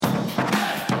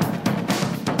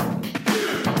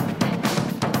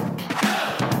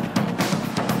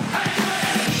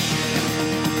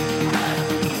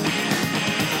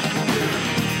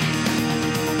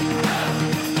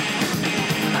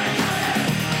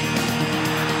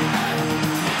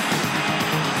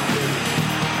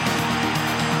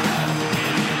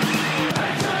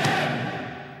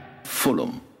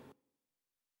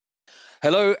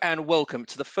Hello and welcome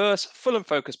to the first Fulham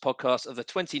Focus podcast of the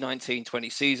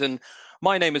 2019-20 season.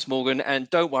 My name is Morgan, and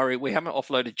don't worry, we haven't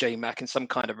offloaded J-Mac in some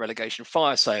kind of relegation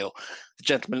fire sale. The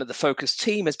gentleman at the Focus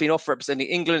team has been off representing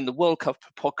England in the World Cup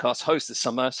podcast host this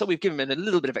summer, so we've given him a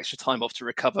little bit of extra time off to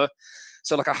recover.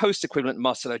 So like a host equivalent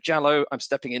Marcelo Jallo, I'm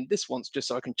stepping in this once just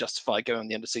so I can justify going on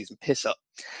the end of season piss up.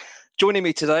 Joining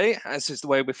me today, as is the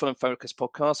way with Fulham Focus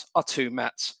podcast, are two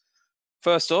Matts.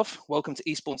 First off, welcome to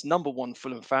Esport's #1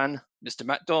 Fulham fan, Mr.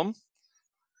 Matt Dom.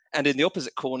 And in the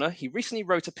opposite corner, he recently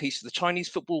wrote a piece for the Chinese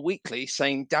Football Weekly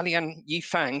saying Dalian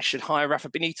Yifang should hire Rafa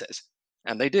Benitez.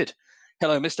 And they did.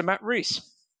 Hello, Mr. Matt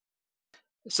Rees.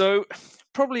 So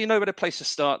probably no better place to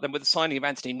start than with the signing of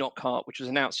Anthony Knockaert, which was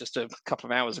announced just a couple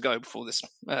of hours ago before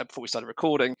we started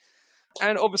recording.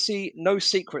 And obviously no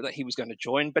secret that he was going to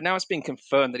join, but now it's been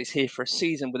confirmed that he's here for a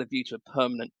season with a view to a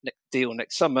permanent deal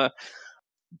next summer.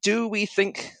 Do we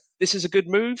think this is a good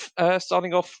move?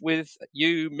 Starting off with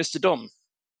you, Mr. Dom.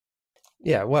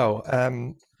 Yeah, well,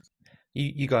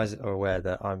 you guys are aware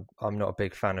that I'm not a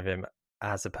big fan of him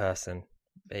as a person.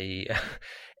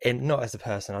 Not as a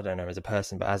person, I don't know, as a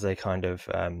person, but as a kind of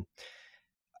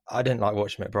I didn't like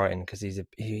watching him at Brighton because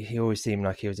he always seemed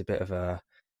like he was a bit of a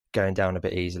going down a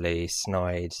bit easily,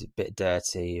 snide, a bit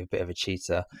dirty, a bit of a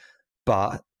cheater.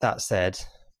 But that said,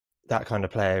 that kind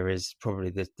of player is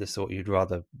probably the sort you'd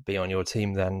rather be on your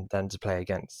team than to play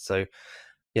against. So,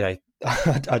 you know,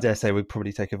 I dare say we'd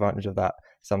probably take advantage of that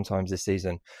sometimes this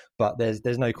season. But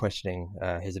there's no questioning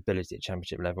his ability at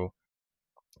Championship level.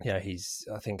 You know,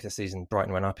 I think the season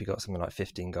Brighton went up, he got something like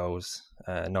 15 goals,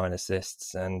 9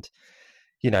 assists, and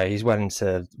you know he's well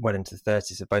into the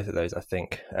 30s of both of those, I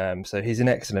think. So he's an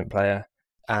excellent player,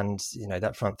 and you know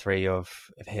that front three of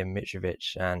him,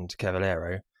 Mitrovic, and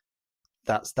Cavaleiro.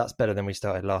 That's better than we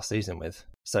started last season with.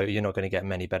 So you're not going to get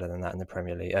many better than that in the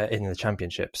Premier League, in the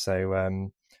Championship. So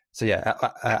yeah,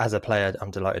 as a player, I'm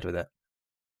delighted with it.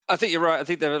 I think you're right. I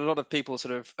think there are a lot of people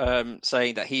sort of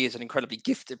saying that he is an incredibly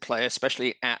gifted player,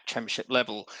 especially at Championship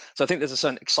level. So I think there's a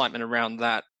certain excitement around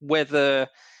that. Whether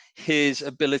his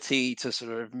ability to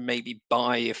sort of maybe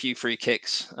buy a few free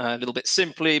kicks a little bit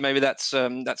simply, maybe that's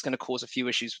going to cause a few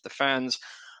issues with the fans.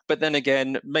 But then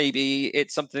again, maybe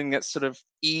it's something that's sort of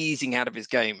easing out of his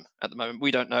game at the moment.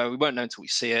 We don't know. We won't know until we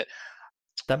see it.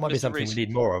 That might be something we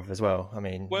need more of as well. I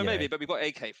mean, well, maybe, but we've got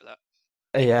AK for that.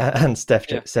 Yeah, and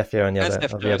Sefio on the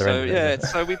other end. Yeah,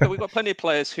 so we've got plenty of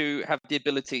players who have the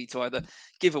ability to either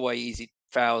give away easy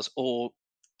fouls or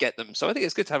get them. So I think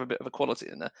it's good to have a bit of equality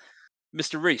in there.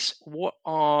 Mr. Rees,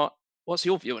 what's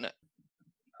your view on it?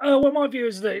 Well, my view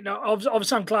is that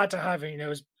obviously I'm glad to have him. You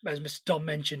know, as Mr. Dom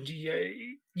mentioned,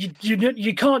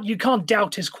 you can't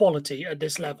doubt his quality at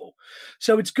this level.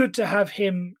 So it's good to have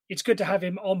him. It's good to have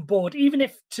him on board, even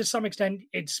if to some extent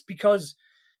it's because,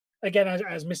 again,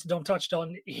 as Mr. Dom touched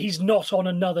on, he's not on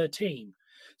another team.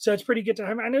 So it's pretty good to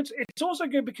have him, and it's also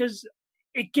good because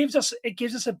it gives us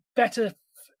a better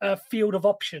field of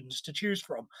options to choose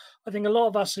from. I think a lot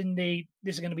of us this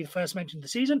is going to be the first mention of the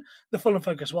season, the Fulham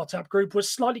Focus WhatsApp group was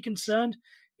slightly concerned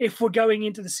if we're going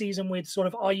into the season with sort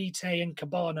of Ayité and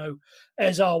Cabano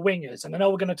as our wingers. And I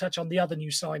know we're going to touch on the other new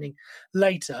signing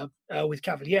later with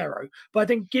Cavaleiro, but I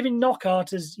think giving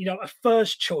Knockaert as, you know, a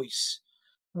first choice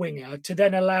winger to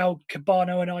then allow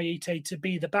Cabano and Ayité to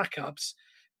be the backups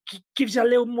gives you a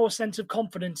little more sense of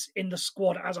confidence in the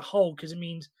squad as a whole, because it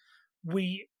means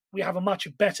we have a much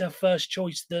better first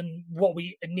choice than what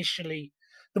we initially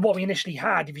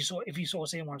had. If you sort of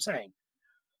see what I'm saying.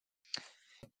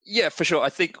 Yeah, for sure. I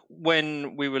think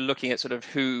when we were looking at sort of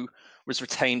who was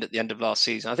retained at the end of last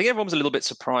season, I think everyone was a little bit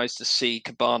surprised to see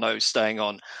Cabano staying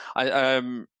on.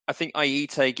 I think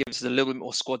Ayité gives us a little bit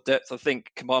more squad depth. I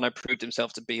think Cabano proved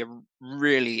himself to be a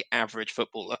really average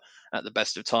footballer at the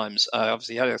best of times.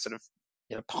 Obviously, he had a sort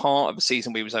of part of the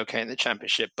season where he was okay in the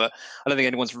Championship, but I don't think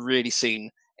anyone's really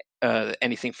seen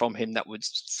anything from him that would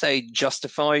say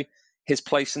justify his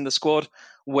place in the squad.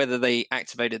 Whether they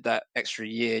activated that extra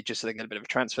year just so they get a bit of a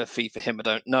transfer fee for him, I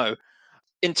don't know.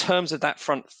 In terms of that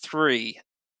front three,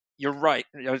 you're right.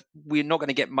 We're not going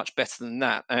to get much better than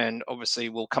that, and obviously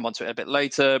we'll come onto it a bit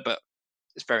later, but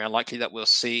it's very unlikely that we'll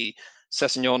see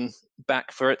Sessegnon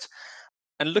back for it.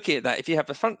 And looking at that, if you have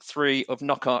the front three of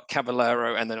Knockaert,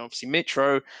 Caballero, and then obviously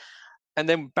Mitro, and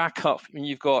then back up,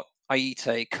 you've got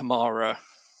Ayité, Kamara,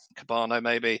 Cabano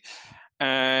maybe,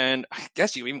 and I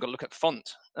guess you even got to look at Font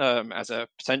as a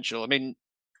potential. I mean,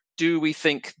 do we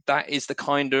think that is the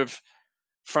kind of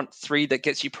front three that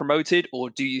gets you promoted,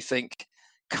 or do you think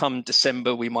come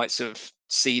December we might sort of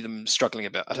see them struggling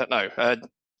a bit? I don't know.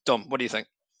 Dom, what do you think?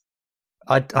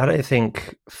 I don't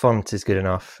think Font is good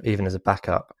enough, even as a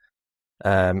backup.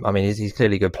 I mean, he's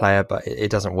clearly a good player, but it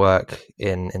doesn't work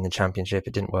in the Championship.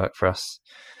 It didn't work for us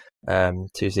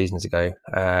 2 seasons ago.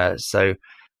 So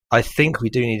I think we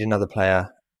do need another player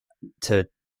to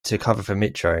cover for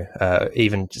Mitro,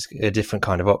 even just a different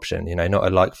kind of option, not a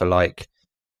like for like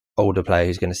older player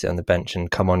who's going to sit on the bench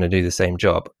and come on and do the same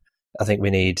job. I think we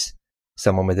need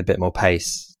someone with a bit more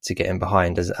pace to get in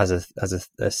behind as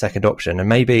a second option, and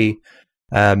maybe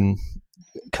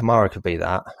Kamara could be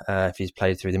that if he's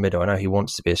played through the middle. I know he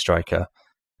wants to be a striker,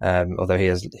 although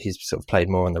he's sort of played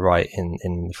more on the right in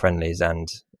the friendlies and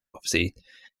obviously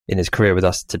in his career with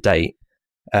us to date.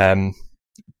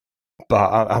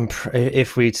 But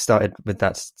if we'd started with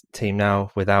that team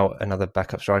now without another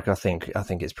backup striker, I think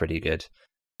it's pretty good.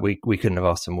 We couldn't have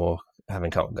asked for more having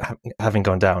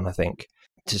gone down. I think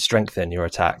to strengthen your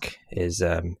attack is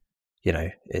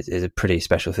is a pretty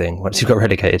special thing once you got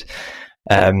relegated.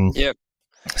 Yeah.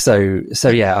 So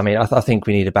yeah, I mean, I think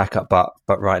we need a backup, but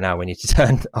right now we need to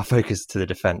turn our focus to the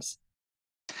defence.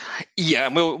 Yeah,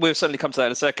 and we'll certainly come to that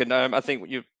in a second. I think what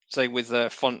you say with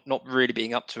Font not really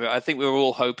being up to it, I think we were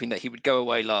all hoping that he would go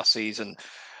away last season,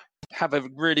 have a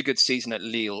really good season at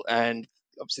Lille, and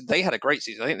obviously they had a great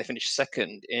season. I think they finished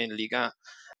second in Liga,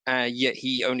 yet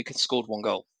he only scored 1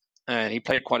 goal, and he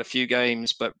played quite a few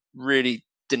games, but really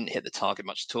didn't hit the target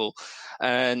much at all.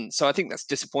 And so I think that's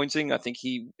disappointing. I think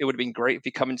it would have been great if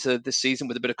he come into this season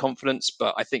with a bit of confidence,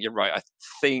 but I think you're right. I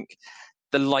think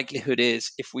the likelihood is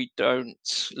if we don't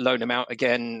loan him out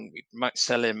again, we might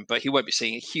sell him, but he won't be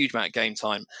seeing a huge amount of game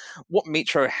time. What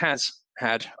Mitro has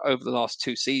had over the last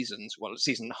 2 seasons, well, a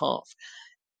season and a half,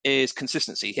 is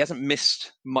consistency. He hasn't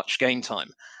missed much game time.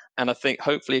 And I think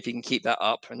hopefully if he can keep that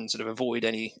up and sort of avoid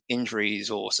any injuries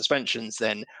or suspensions,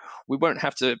 then we won't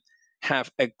have to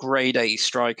have a grade A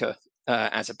striker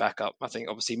as a backup. I think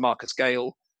obviously Marcus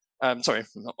Gale, sorry,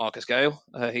 not Marcus Gale,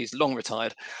 he's long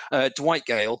retired. Dwight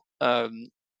Gale,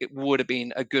 it would have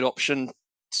been a good option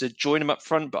to join him up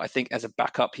front, but I think as a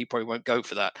backup, he probably won't go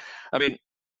for that. I mean,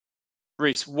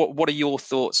 Reece, what are your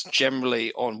thoughts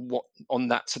generally on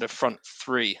that sort of front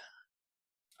three?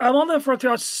 On the front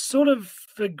three, I sort of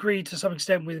agree to some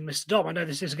extent with Mr. Dom. I know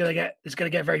this is going to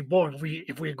get very boring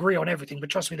if we agree on everything,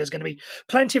 but trust me, there's going to be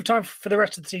plenty of time for the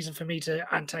rest of the season for me to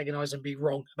antagonise and be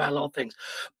wrong about a lot of things.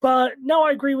 But no,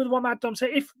 I agree with what Matt Dom said.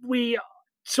 If we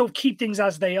sort of keep things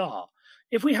as they are,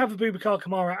 if we have Boubacar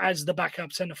Kamara as the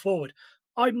backup centre forward,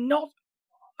 I'm not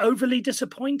overly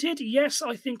disappointed. Yes,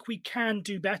 I think we can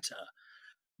do better,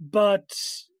 but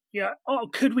yeah,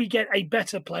 could we get a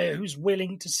better player who's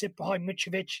willing to sit behind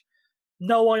Mitrovic?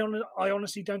 No, I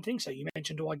honestly don't think so. You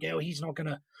mentioned Dwight Gale; he's not going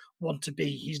to want to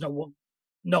be. He's not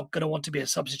going to want to be a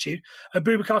substitute.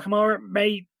 Boubacar Kamara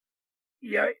may,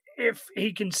 if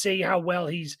he can see how well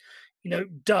he's,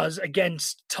 does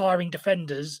against tiring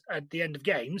defenders at the end of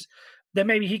games, then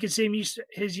maybe he could see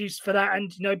his use for that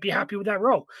and be happy with that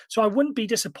role. So I wouldn't be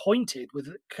disappointed with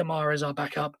Kamara as our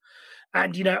backup.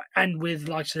 And, and with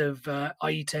likes of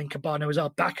Aita and Cabano as our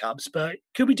backups. But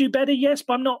could we do better? Yes,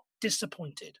 but I'm not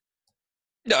disappointed.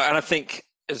 No, and I think,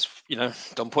 as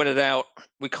Don pointed out,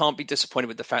 we can't be disappointed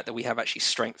with the fact that we have actually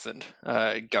strengthened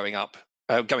going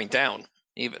down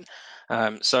even.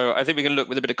 So I think we can look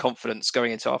with a bit of confidence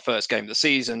going into our first game of the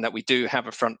season that we do have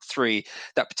a front three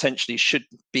that potentially should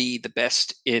be the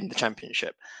best in the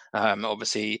Championship.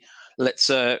 Obviously,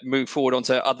 let's move forward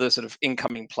onto other sort of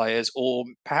incoming players or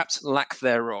perhaps lack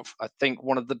thereof. I think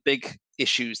one of the big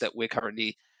issues that we're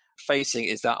currently facing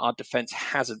is that our defence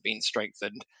hasn't been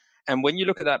strengthened. And when you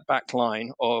look at that back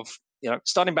line of,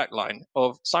 starting back line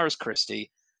of Cyrus Christie,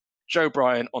 Joe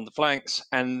Bryan on the flanks,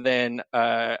 and then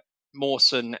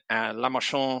Mawson and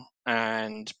Lamarchand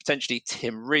and potentially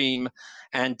Tim Ream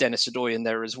and Dennis Odoi in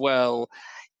there as well,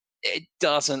 it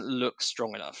doesn't look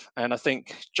strong enough. And I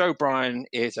think Joe Bryan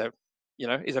is a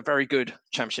very good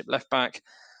Championship left back.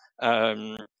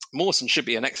 Mawson should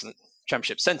be an excellent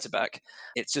Championship centre back.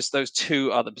 It's just those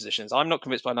 2 other positions. I'm not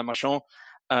convinced by Lamarchand.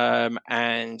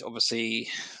 And obviously,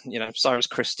 Cyrus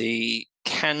Christie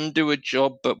can do a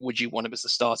job, but would you want him as the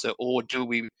starter, or do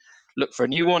we look for a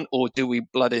new one, or do we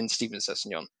blood in Steven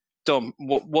Sessegnon? Dom,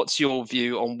 what's your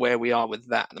view on where we are with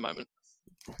that at the moment?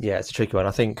 Yeah, it's a tricky one.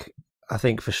 I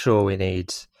think for sure we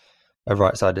need a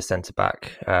right-sided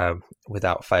centre-back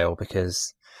without fail,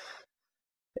 because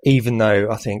even though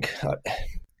I think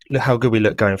look how good we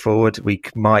look going forward, we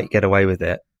might get away with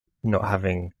it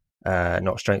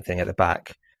not strengthening at the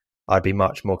back. I'd be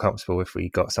much more comfortable if we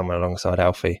got someone alongside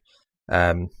Alfie.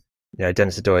 Dennis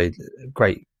Odoi,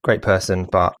 great person,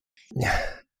 but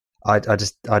I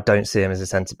don't see him as a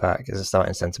centre-back, as a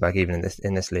starting centre-back, even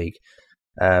in this league.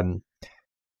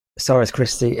 Cyrus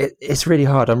Christie, it's really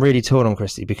hard. I'm really torn on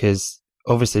Christie because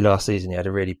obviously last season he had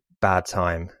a really bad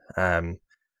time.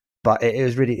 But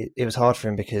it was hard for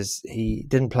him because he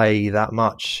didn't play that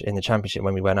much in the Championship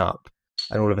when we went up,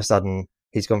 and all of a sudden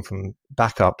he's gone from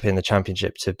back up in the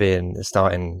Championship to being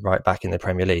starting right back in the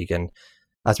Premier League. And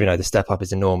as we know, the step up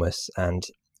is enormous, and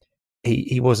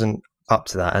he wasn't up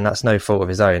to that, and that's no fault of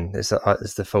his own. It's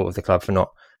the fault of the club for not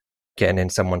getting in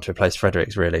someone to replace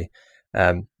Fredericks, really.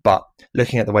 But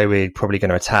looking at the way we're probably going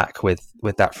to attack with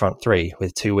that front three,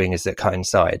 with two wingers that cut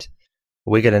inside,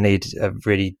 we're going to need a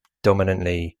really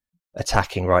dominantly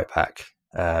attacking right back.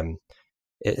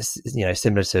 It's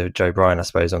similar to Joe Bryan, I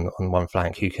suppose, on one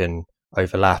flank, who can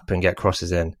overlap and get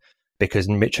crosses in, because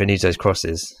Mitro needs those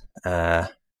crosses. And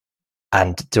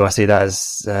do I see that as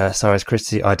Cyrus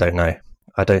Christie? I don't know.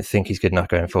 I don't think he's good enough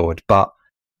going forward. But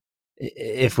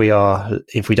if we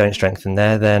don't strengthen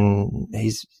there, then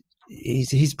he's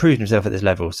proved himself at this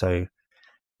level. So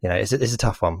it's a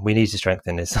tough one. We need to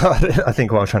strengthen this. I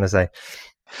think what I'm trying to say.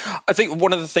 I think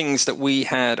one of the things that we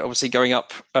had, obviously going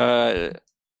up from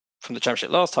the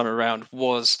Championship last time around,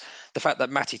 was the fact that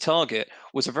Matty Targett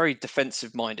was a very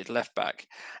defensive-minded left back,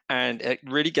 and it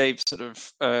really gave sort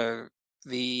of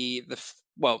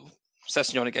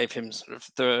Sessegnon gave him sort of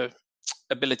the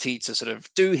ability to sort of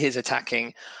do his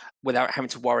attacking without having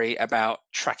to worry about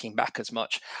tracking back as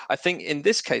much. I think in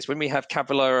this case, when we have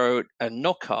Cavallero and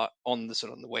Knockaert on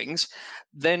the wings,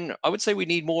 then I would say we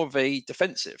need more of a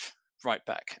defensive right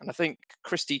back. And I think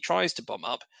Christie tries to bomb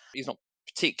up. He's not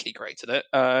particularly great at it.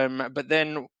 But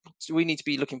then we need to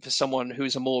be looking for someone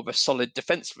who's a more of a solid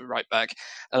defensive right back,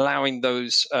 allowing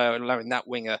that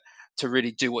winger to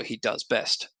really do what he does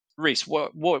best. Reese,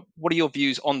 what are your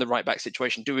views on the right back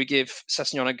situation? Do we give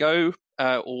Sessegnon a go,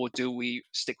 or do we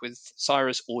stick with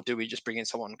Cyrus, or do we just bring in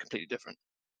someone completely different?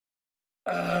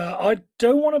 I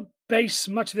don't want to base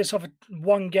much of this off of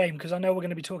one game, because I know we're going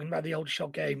to be talking about the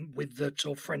Aldershot game with the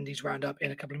sort of friendlies roundup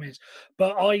in a couple of minutes.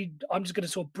 But I'm just going to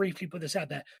sort of briefly put this out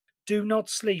there. Do not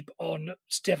sleep on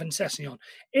Stefan Sessegnon.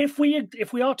 If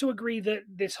we are to agree that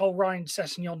this whole Ryan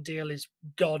Sessegnon deal is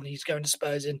gone, he's going to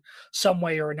Spurs in some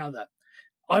way or another,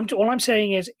 all I'm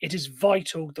saying is it is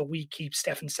vital that we keep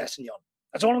Stefan Sessegnon.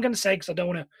 That's all I'm going to say, because I don't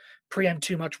want to preempt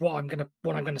too much what I'm going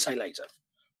to say later.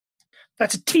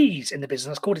 That's a tease in the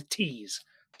business. It's called a tease.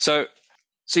 So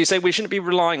you say we shouldn't be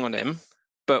relying on him,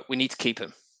 but we need to keep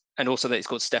him, and also that he's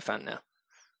called Stefan now.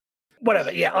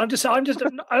 Whatever. Yeah, I'm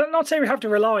not saying we have to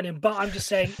rely on him, but I'm just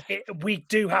saying we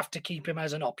do have to keep him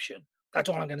as an option. That's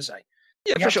all I'm going to say.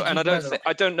 Yeah, for sure. And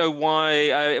I don't know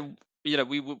why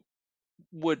we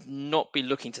would not be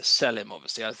looking to sell him.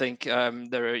 Obviously, I think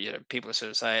there are people who sort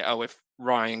of say, oh, if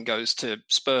Ryan goes to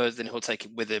Spurs, then he'll take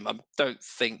him with him. I don't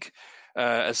think,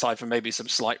 aside from maybe some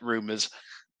slight rumours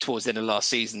towards the end of last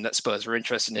season that Spurs were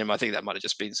interested in him, I think that might have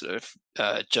just been sort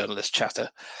of journalist chatter.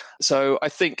 So I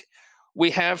think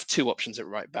we have two options at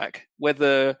right back.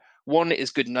 Whether one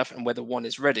is good enough and whether one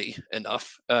is ready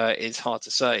enough is hard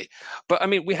to say. But I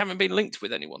mean, we haven't been linked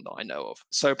with anyone that I know of.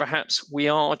 So perhaps we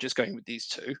are just going with these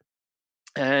two.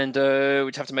 And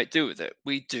we'd have to make do with it.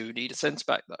 We do need a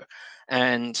centre-back, though.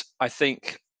 And I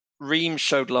think Ream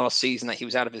showed last season that he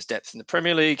was out of his depth in the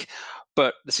Premier League,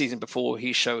 but the season before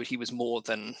he showed he was more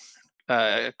than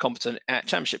competent at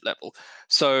Championship level.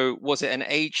 So was it an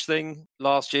age thing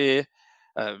last year,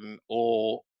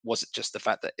 or was it just the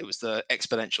fact that it was the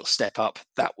exponential step up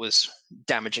that was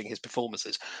damaging his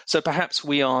performances? So perhaps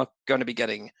we are going to be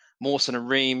getting Mawson and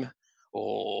Ream,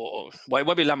 or it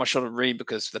won't be La Rochelle and Ream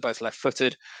because they're both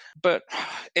left-footed, but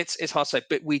it's hard to say.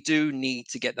 But we do need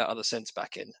to get that other centre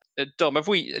back in. Dom, have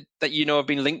we have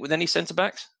been linked with any centre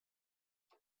backs?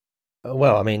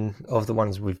 Well, I mean, of the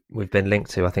ones we've been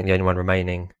linked to, I think the only one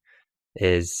remaining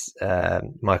is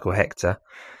Michael Hector.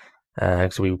 So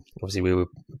we were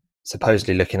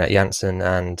supposedly looking at Janssen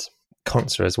and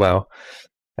Konsa as well.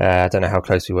 I don't know how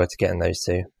close we were to getting those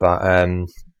two, but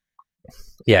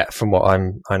yeah, from what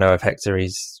I know of Hector,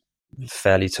 he's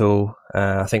fairly tall.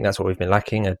 I think that's what we've been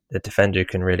lacking, a defender who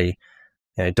can really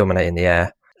dominate in the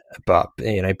air. But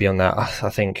beyond that,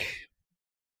 I think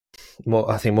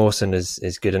Mawson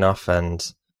is good enough,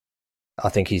 and I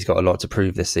think he's got a lot to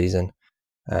prove this season.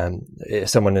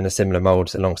 Someone in a similar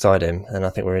mould alongside him, and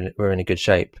I think we're in a good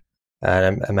shape.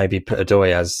 And maybe put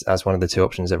Odoi as one of the two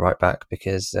options at right back,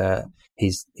 because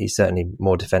he's certainly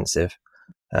more defensive.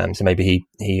 So maybe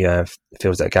he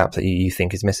fills that gap that you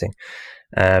think is missing.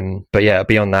 But yeah,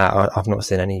 beyond that, I've not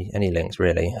seen any links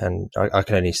really, and I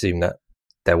can only assume that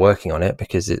they're working on it,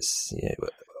 because it's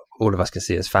all of us can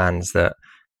see as fans that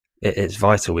it's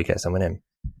vital we get someone in.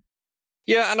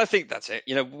 Yeah, and I think that's it.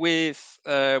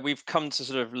 We've come to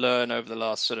sort of learn over the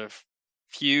last sort of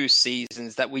few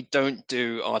seasons that we don't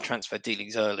do our transfer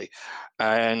dealings early,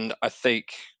 and I think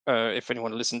if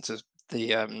anyone listened to the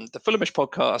Fulhamish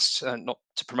podcast, not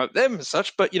to promote them as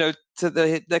such, but to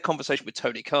their conversation with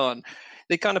Tony Khan,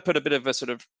 they kind of put a bit of a sort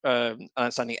of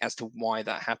understanding as to why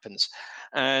that happens,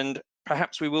 and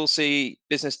perhaps we will see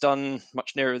business done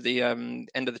much nearer the end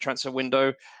of the transfer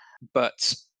window,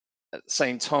 but at the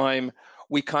same time,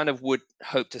 we kind of would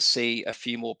hope to see a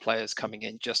few more players coming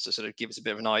in just to sort of give us a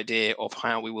bit of an idea of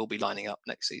how we will be lining up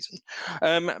next season.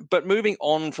 But moving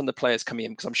on from the players coming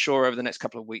in, because I'm sure over the next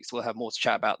couple of weeks we'll have more to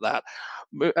chat about that,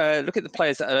 look at the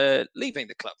players that are leaving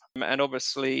the club. And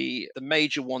obviously the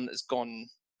major one that's gone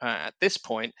at this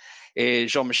point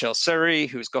is Jean-Michel Seri,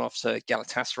 who's gone off to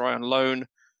Galatasaray on loan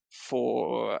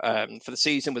for the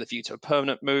season with a view to a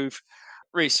permanent move.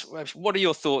 Reese, what are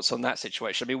your thoughts on that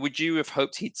situation? I mean, would you have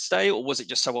hoped he'd stay, or was it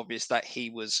just so obvious that he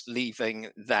was leaving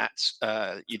that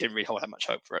you didn't really hold that much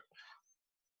hope for it?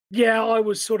 Yeah, I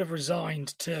was sort of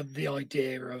resigned to the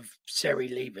idea of Seri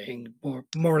leaving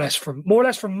more or less from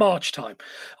March time.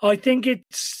 I think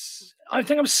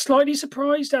I'm slightly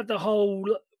surprised at the whole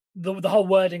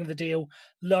wording of the deal,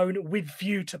 loan with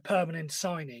view to permanent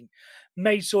signing,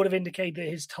 may sort of indicate that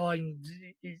his time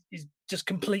is just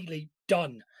completely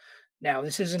done. Now,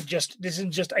 this isn't just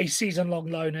a season-long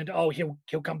loan, and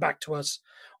he'll come back to us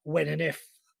when and if,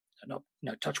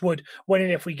 touch wood, when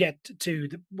and if we get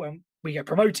when we get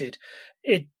promoted.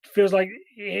 It feels like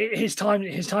his time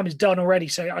is done already.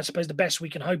 So I suppose the best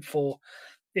we can hope for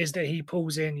is that he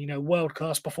pulls in,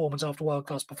 world-class performance after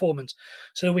world-class performance,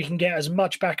 so that we can get as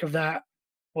much back of that.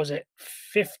 Was it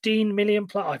 15 million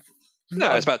plus?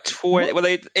 No, it's about 20. Well,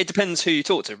 it depends who you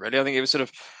talk to, really. I think it was sort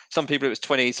of some people it was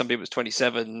 20, some people it was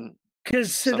 27.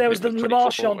 Because there was the Le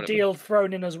Marchand deal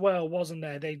thrown in as well, wasn't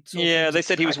there? They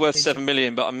said he was worth 7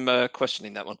 million, but I'm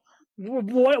questioning that one.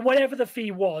 Whatever the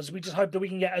fee was, we just hope that we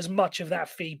can get as much of that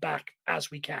fee back as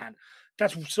we can.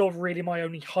 That's sort of really my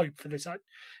only hope for this.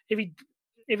 If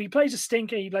he plays a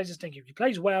stinker, he plays a stinker. If he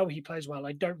plays well, he plays well.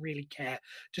 I don't really care.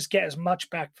 Just get as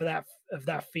much back for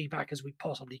that fee back as we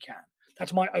possibly can.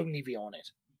 That's my only view on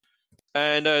it.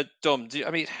 And Dom,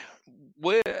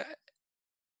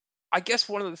 I guess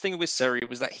one of the things with Seri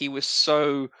was that he was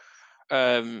so.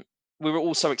 We were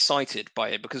all so excited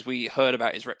by it because we heard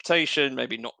about his reputation,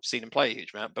 maybe not seen him play a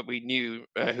huge amount, but we knew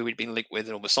who he'd been linked with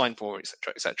and all was signed for,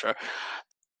 etc., etc.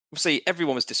 Obviously,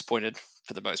 everyone was disappointed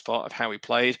for the most part of how he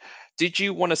played. Did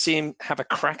you want to see him have a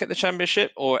crack at the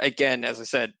Championship? Or again, as I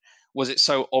said, was it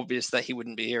so obvious that he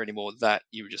wouldn't be here anymore that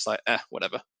you were just like,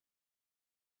 whatever?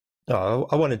 No,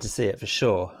 I wanted to see it for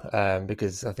sure,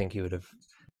 because I think he would have,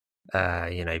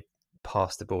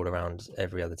 passed the ball around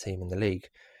every other team in the league.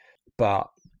 But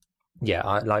yeah,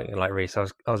 like Reese, I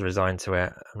was resigned to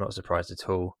it. I'm not surprised at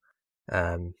all.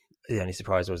 The only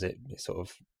surprise was it sort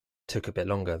of took a bit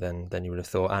longer than you would have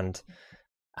thought,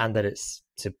 and that it's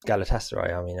to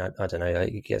Galatasaray. I mean, I don't know.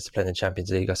 He gets to play in the Champions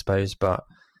League, I suppose, but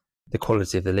the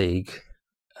quality of the league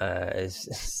is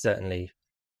certainly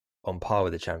on par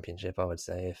with the Championship, I would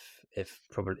say, if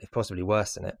possibly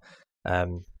worse than it.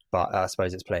 But I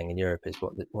suppose it's playing in Europe is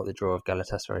what the draw of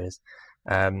Galatasaray is.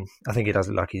 I think it does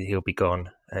look like he'll be gone.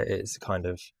 It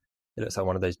looks like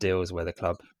one of those deals where the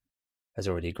club has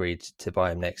already agreed to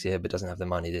buy him next year, but doesn't have the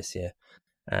money this year.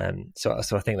 So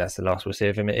I think that's the last we'll see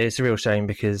of him. It's a real shame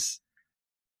because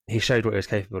he showed what he was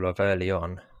capable of early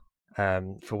on.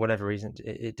 For whatever reason,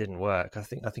 it didn't work. I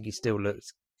think he still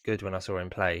looked good when I saw him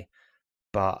play,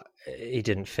 but he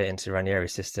didn't fit into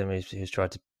Ranieri's system. He was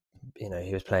tried to,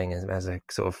 he was playing as a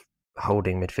sort of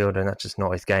holding midfielder, and that's just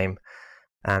not his game.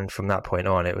 And from that point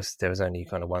on, there was only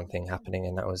kind of one thing happening,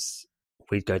 and that was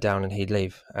we'd go down and he'd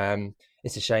leave.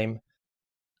 It's a shame,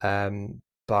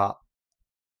 but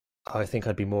I think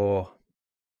I'd be more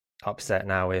upset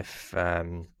now if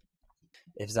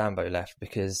Zambo left,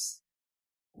 because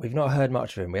we've not heard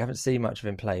much of him. We haven't seen much of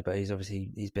him play, but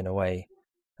he's been away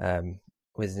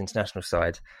with his international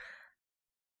side,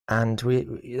 and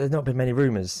there's not been many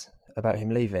rumours about him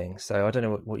leaving. So I don't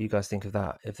know what you guys think of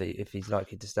that, if he's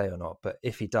likely to stay or not. But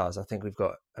if he does, I think we've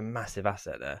got a massive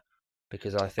asset there,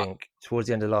 because I think towards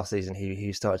the end of last season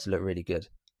he started to look really good.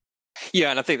 Yeah,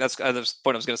 and I think that's the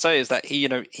point I was going to say, is that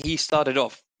he started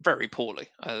off very poorly.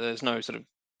 There's no sort of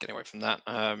getting away from that.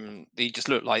 He just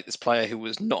looked like this player who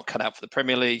was not cut out for the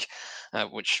Premier League,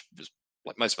 which was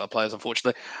like most of our players,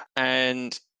 unfortunately.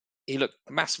 And he looked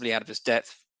massively out of his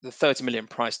depth. The 30 million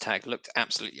price tag looked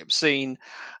absolutely obscene.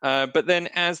 But then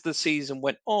as the season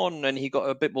went on and he got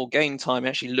a bit more game time, he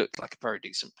actually looked like a very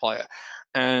decent player.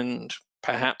 And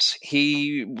perhaps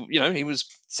he was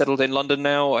settled in London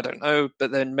now, I don't know.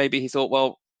 But then maybe he thought,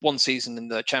 well, one season in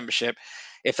the Championship,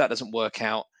 If that doesn't work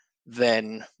out,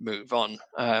 then move on.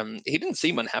 He didn't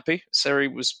seem unhappy. Seri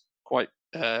was quite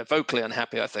vocally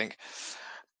unhappy, I think.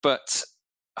 But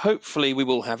hopefully we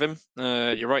will have him.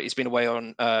 You're right, he's been away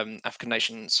on African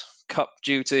Nations Cup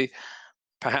duty.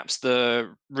 Perhaps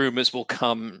the rumours will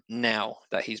come now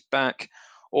that he's back,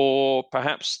 or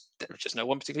perhaps there's just no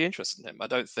one particularly interested in him. I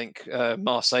don't think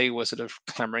Marseille were sort of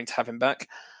clamouring to have him back.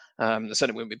 They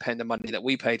certainly wouldn't be paying the money that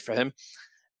we paid for him.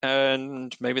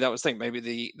 And maybe that was the thing.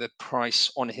 Maybe the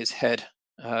price on his head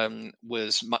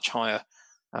was much higher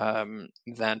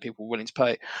than people were willing to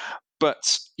pay.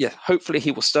 But yeah, hopefully he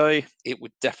will stay. It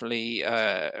would definitely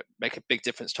make a big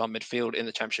difference to our midfield in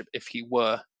the Championship if he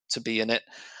were to be in it.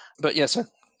 But yeah, so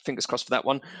fingers crossed for that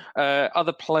one.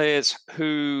 Other players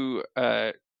who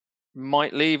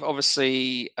might leave,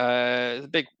 obviously, I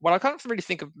can't really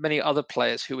think of many other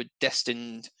players who are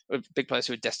destined, big players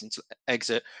who are destined to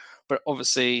exit. But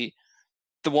obviously,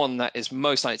 the one that is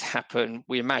most likely to happen,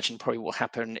 we imagine probably will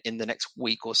happen in the next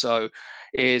week or so,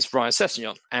 is Ryan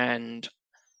Sessegnon. And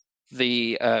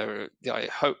the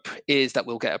hope is that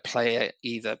we'll get a player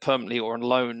either permanently or on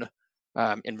loan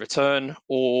in return,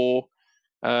 or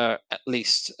at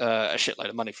least a shitload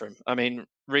of money for him. I mean,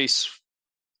 Reese,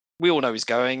 we all know he's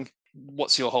going.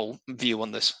 What's your whole view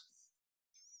on this?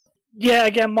 Yeah,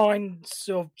 again, mine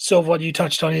sort of what you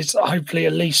touched on is hopefully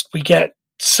at least we get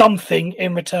something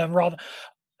in return. Rather,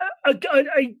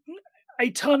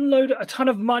 a ton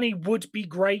of money would be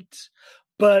great,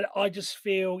 but I just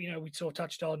feel, we sort of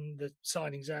touched on the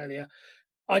signings earlier.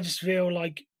 I just feel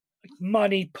like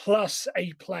money plus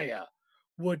a player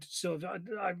would sort of.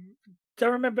 I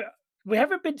don't remember. We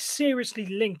haven't been seriously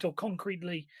linked or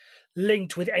concretely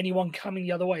linked with anyone coming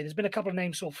the other way. There's been a couple of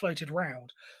names sort of floated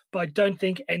around, but I don't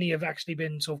think any have actually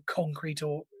been sort of concrete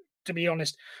or, to be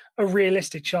honest, a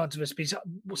realistic chance of us being.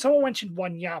 Someone mentioned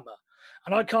Wanyama,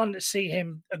 and I can't see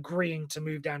him agreeing to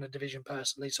move down a division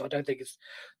personally. So I don't think it's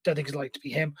likely to be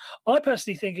him. I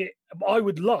personally think I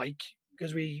would like,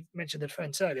 because we mentioned the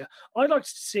defence earlier, I'd like to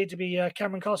see it to be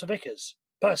Cameron Carter-Vickers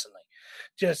personally.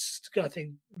 Just I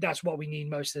think that's what we need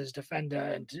most as a defender,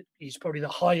 and he's probably the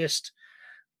highest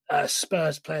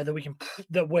Spurs player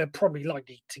that we're probably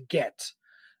likely to get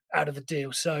out of the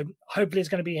deal. So hopefully it's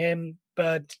going to be him.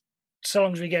 But so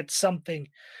long as we get something,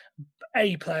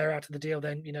 a player out of the deal,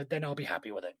 then I'll be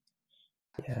happy with it.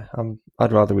 Yeah,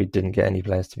 I'd rather we didn't get any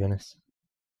players, to be honest.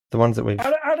 The ones that we've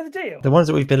out of the deal, the ones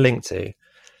that we've been linked to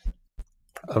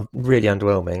are really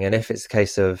underwhelming. And if it's a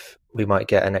case of we might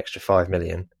get an extra 5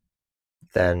 million,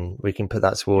 then we can put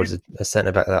that towards a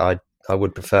centre back that I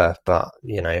would prefer. But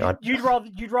you'd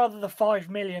rather the 5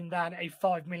 million than a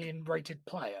 5 million rated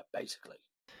player, basically.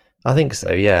 I think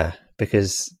so, yeah.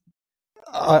 Because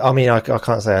I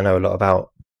can't say I know a lot about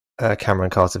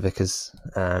Cameron Carter-Vickers,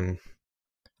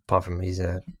 apart from he's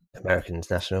an American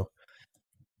international,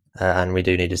 and we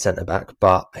do need a centre back.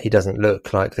 But he doesn't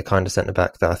look like the kind of centre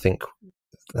back that I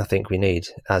think we need,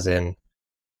 as in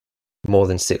more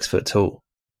than 6 foot tall.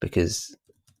 Because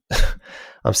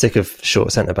I'm sick of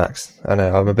short centre backs. I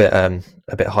know I'm a bit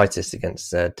heightist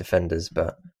against defenders,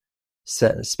 but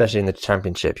especially in the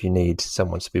Championship, you need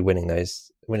someone to be winning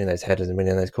those headers and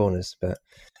winning those corners. But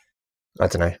I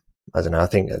don't know. I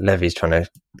think Levy's trying to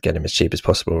get him as cheap as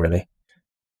possible, really,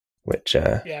 which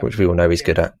we all know he's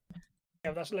good at.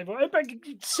 Yeah, that's Levy. But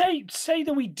say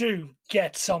that we do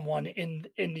get someone in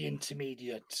the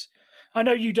intermediate. I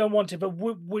know you don't want it, but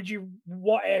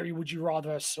what area would you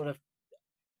rather sort of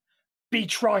be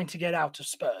trying to get out of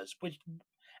Spurs?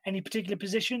 Any particular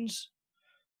positions?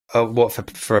 What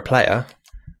for a player?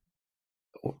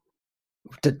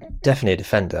 Definitely a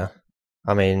defender.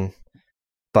 I mean,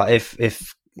 but if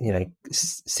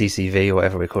CCV or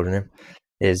whatever we're calling him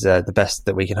is the best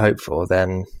that we can hope for,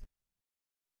 then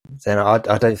I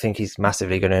don't think he's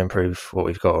massively going to improve what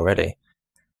we've got already.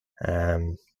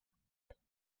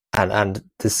 And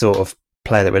the sort of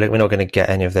player that we're not going to get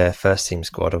any of their first team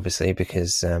squad, obviously,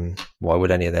 because why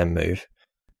would any of them move?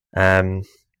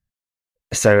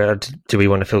 So do we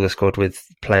want to fill the squad with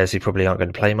players who probably aren't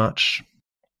going to play much?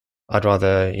 I'd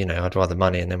rather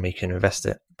money, and then we can invest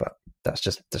it. But that's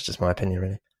just my opinion,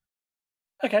 really.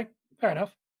 Okay, fair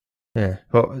enough. Yeah.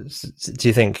 Well, do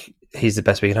you think he's the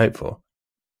best we can hope for?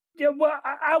 Yeah. Well,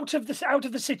 out of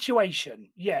the situation,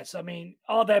 yes. I mean,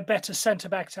 are there better centre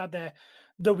backs out there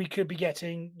that we could be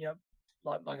getting?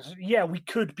 Like I said, yeah, we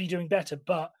could be doing better,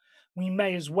 but we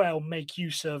may as well make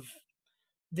use of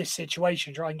this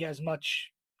situation, try and get as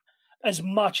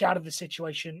much out of the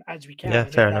situation as we can. Yeah,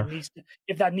 fair enough.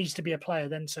 If that needs to be a player,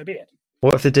 then so be it.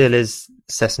 What if the deal is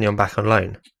Sessegnon back on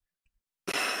loan?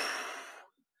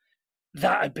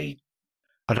 That'd be.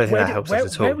 I don't think that helps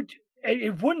us at all.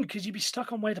 It wouldn't, because you'd be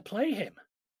stuck on where to play him.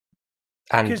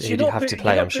 And he'd have to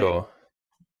play, I'm sure.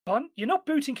 You're not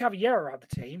booting Cavallero out of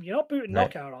the team. You're not booting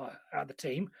Knockout out of the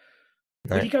team.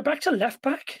 No. Would he go back to left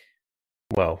back?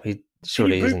 Well, he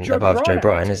surely isn't above Joe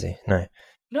Bryan, is he? No.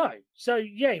 No. So,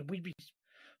 yeah, we'd be...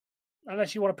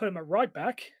 Unless you want to put him at right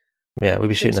back. Yeah, we'd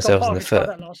be shooting ourselves in the foot.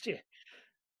 That last year.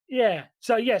 Yeah.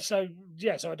 So I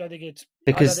don't think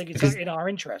it's in our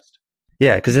interest.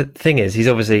 Yeah, because the thing is, he's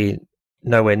obviously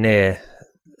nowhere near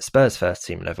Spurs first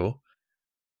team level.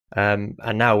 And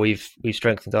now we've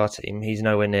strengthened our team. He's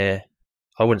nowhere near.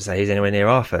 I wouldn't say he's anywhere near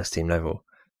our first team level.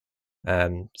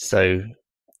 So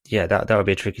yeah, that would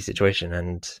be a tricky situation.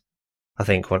 And I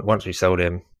think once we've sold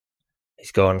him,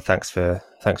 he's gone. Thanks for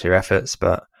your efforts,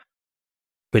 but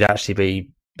we'd actually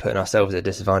be putting ourselves at a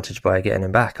disadvantage by getting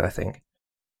him back, I think.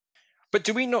 But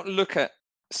do we not look at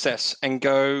Cess and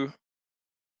go,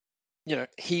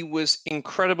 he was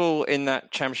incredible in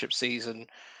that championship season.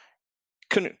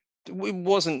 It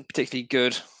wasn't particularly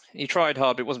good. He tried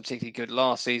hard, but it wasn't particularly good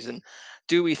last season.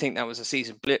 Do we think that was a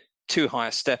season blip, too high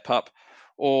a step up?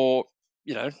 Or,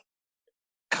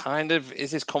 kind of,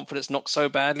 is his confidence knocked so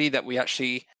badly that we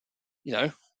actually,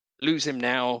 lose him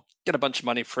now, get a bunch of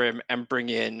money for him, and bring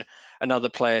in another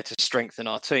player to strengthen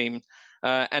our team?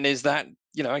 And is that,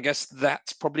 I guess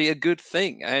that's probably a good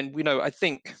thing. And, I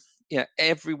think,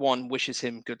 everyone wishes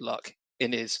him good luck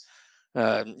in his,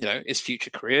 his future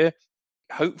career.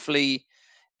 Hopefully,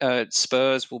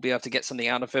 Spurs will be able to get something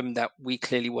out of him that we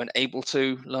clearly weren't able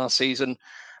to last season.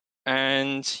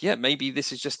 And maybe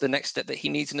this is just the next step that he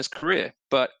needs in his career.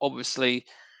 But obviously,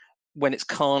 when it's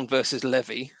Khan versus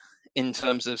Levy in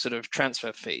terms of sort of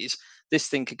transfer fees, this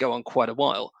thing could go on quite a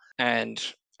while. And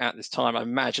at this time, I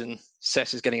imagine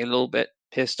Cess is getting a little bit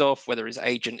pissed off, whether his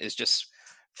agent is just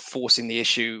forcing the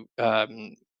issue,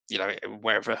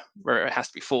 wherever it has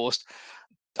to be forced.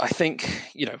 I think,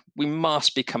 we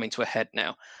must be coming to a head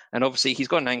now. And obviously he's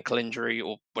got an ankle injury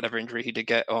or whatever injury he did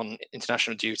get on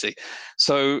international duty.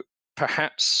 So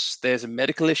perhaps there's a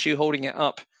medical issue holding it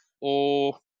up,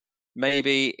 or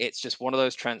maybe it's just one of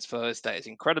those transfers that is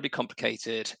incredibly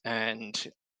complicated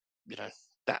and,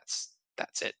 that's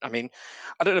it. I mean,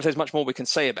 I don't know if there's much more we can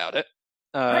say about it.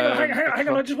 Hang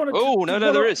on. I just want to. Oh no,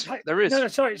 there is. No,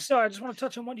 sorry. I just want to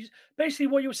touch on what you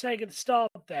were saying at the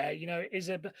start. There, is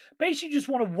basically you just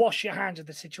want to wash your hands of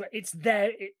the situation. It's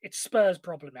it's Spurs'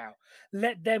 problem now.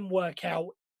 Let them work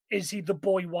out. Is he the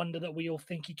boy wonder that we all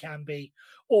think he can be,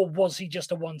 or was he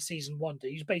just a one-season wonder?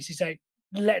 He's basically saying,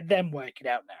 let them work it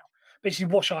out now.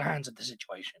 Basically, wash our hands of the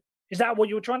situation. Is that what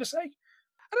you were trying to say?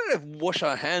 I don't know if wash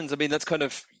our hands. I mean, that's kind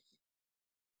of.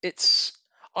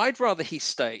 I'd rather he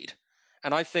stayed.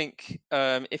 And I think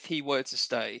if he were to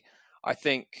stay, I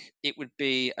think it would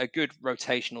be a good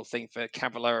rotational thing for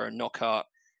Cavallero, Knockaert,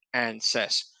 and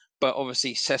Cess. But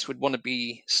obviously, Cess would want to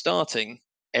be starting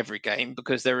every game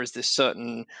because there is this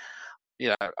certain,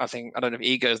 I don't know if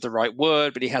ego is the right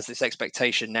word, but he has this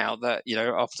expectation now that,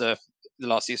 after the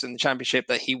last season in the championship,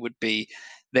 that he would be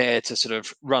there to sort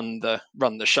of run the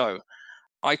show.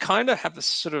 I kind of have this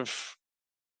sort of.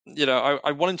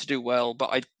 I want him to do well, but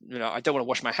I don't want to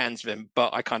wash my hands of him,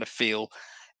 but I kind of feel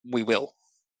we will.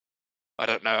 I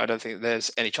don't know. I don't think there's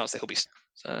any chance that he'll be.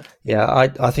 So. Yeah,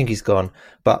 I think he's gone.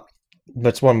 But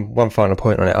that's one final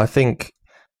point on it. I think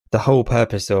the whole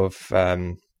purpose of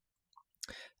having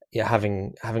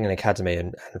an academy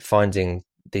and finding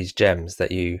these gems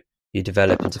that you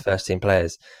develop into first team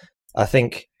players. I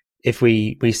think if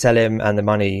we sell him and the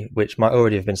money, which might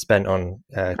already have been spent on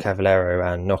Cavallero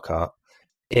and Knockaert,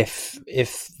 if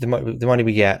the money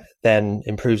we get then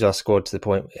improves our squad to the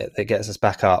point that gets us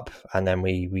back up, and then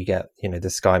we get the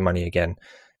Sky money again,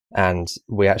 and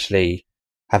we actually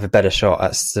have a better shot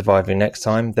at surviving next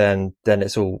time, then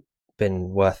it's all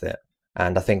been worth it.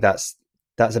 And I think that's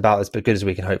about as good as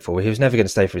we can hope for. He was never going to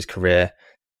stay for his career,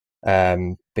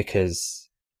 because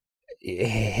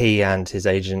he and his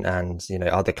agent and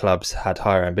other clubs had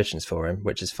higher ambitions for him,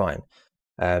 which is fine.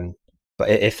 But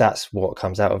if that's what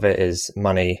comes out of it is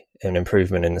money and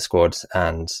improvement in the squad,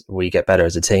 and we get better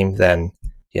as a team, then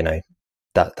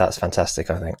that's fantastic,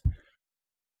 I think.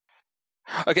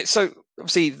 Okay, so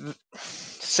obviously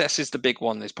Cess is the big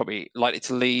one that's probably likely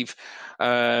to leave.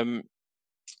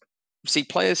 See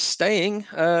players staying.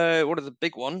 What are the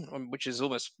big one, which is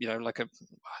almost like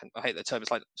I hate the term, it's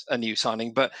like a new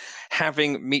signing, but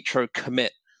having Mitro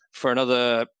commit for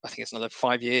another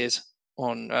 5 years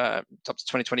on up to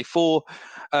 2024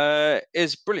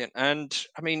 is brilliant. And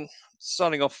I mean,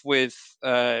 starting off with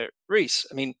Reese,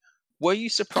 I mean, were you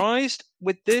surprised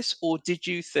with this, or did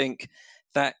you think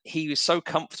that he was so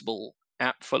comfortable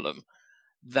at Fulham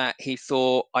that he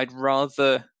thought, I'd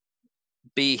rather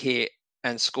be here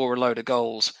and score a load of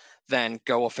goals than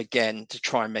go off again to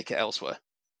try and make it elsewhere.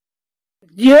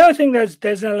 Yeah, I think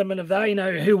there's an element of that.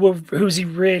 Who's he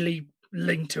really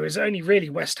linked to? It's only really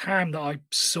West Ham that I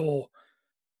saw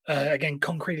again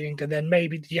concretely linked, and then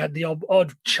maybe you had the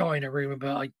odd China rumor,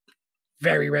 but I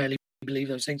very rarely believe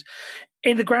those things.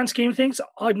 In the grand scheme of things,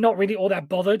 I'm not really all that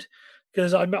bothered,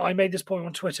 because I made this point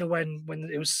on Twitter when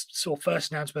it was sort of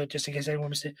first announced, but just in case anyone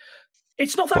missed it,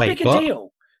 it's not that big a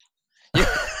deal. I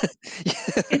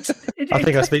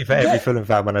think I speak for every Fulham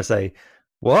fan when I say,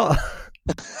 what?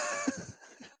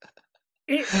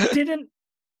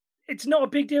 It's not a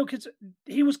big deal because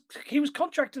he was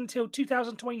contracted until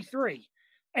 2023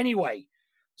 anyway.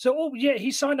 So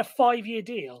he signed a 5-year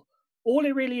deal. All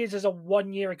it really is a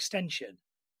 1-year extension.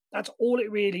 That's all it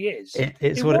really is.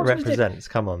 It's what it represents.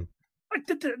 Come on.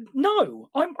 No,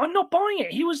 I'm not buying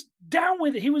it. He was down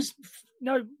with it. He was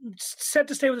set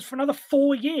to stay with us for another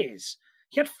 4 years.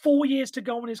 He had 4 years to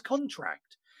go on his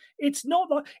contract. It's not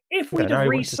like if we'd have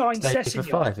re-signed Sessegnon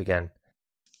for 5 again.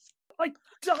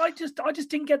 I just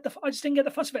didn't get the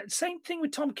fuss of it. Same thing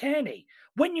with Tom Cairney.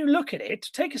 When you look at it,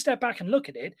 take a step back and look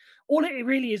at it, all it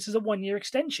really is a 1-year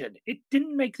extension. It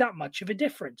didn't make that much of a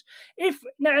difference.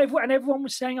 Everyone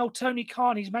was saying, "Oh, Tony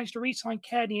Khan, he's managed to re-sign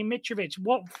Cairney and Mitrovic.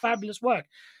 What fabulous work!"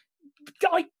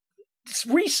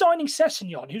 Re-signing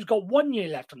Sessegnon, who's got 1 year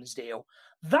left on his deal,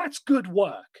 that's good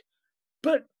work.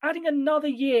 But adding another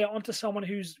year onto someone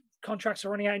whose contracts are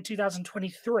running out in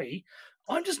 2023.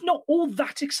 I'm just not all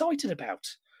that excited about.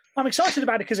 I'm excited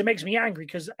about it because it makes me angry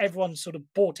because everyone's sort of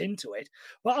bought into it.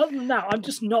 But other than that, I'm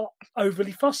just not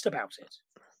overly fussed about it.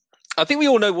 I think we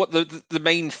all know what the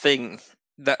main thing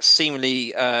that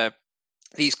seemingly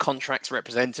these contracts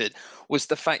represented was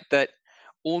the fact that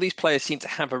all these players seem to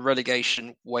have a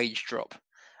relegation wage drop.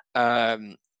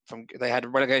 They had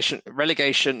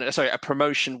a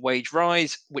promotion wage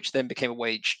rise, which then became a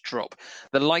wage drop.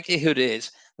 The likelihood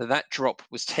is that drop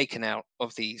was taken out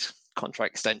of these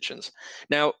contract extensions.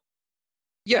 Now,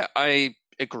 yeah, I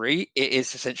agree. It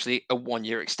is essentially a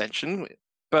 1-year extension,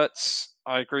 but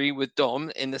I agree with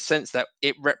Dom in the sense that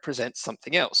it represents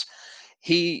something else.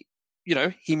 He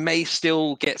may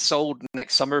still get sold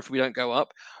next summer if we don't go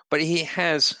up, but he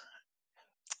has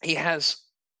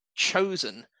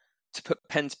chosen to put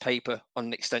pen to paper on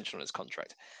an extension on his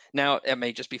contract. Now, it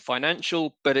may just be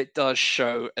financial, but it does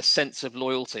show a sense of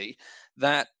loyalty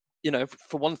that,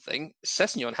 for one thing,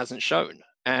 Sessegnon hasn't shown.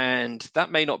 And that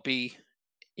may not be,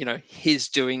 his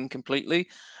doing completely.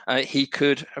 He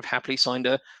could have happily signed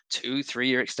a 2-3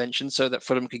 year extension so that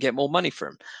Fulham could get more money for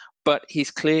him. But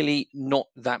he's clearly not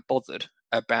that bothered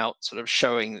about sort of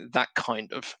showing that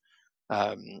kind of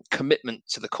commitment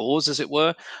to the cause, as it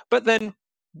were. But then,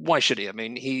 why should he? I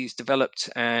mean, he's developed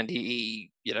and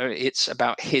he it's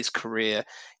about his career.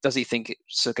 Does he think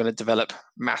it's going to develop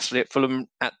massively at Fulham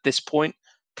at this point?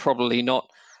 Probably not.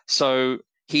 So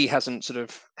he hasn't sort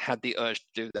of had the urge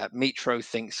to do that. Mitro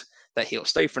thinks that he'll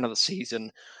stay for another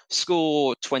season,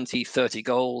 score 20, 30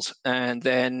 goals, and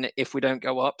then if we don't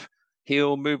go up,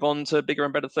 he'll move on to bigger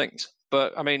and better things.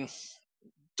 But, I mean,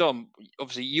 Dom,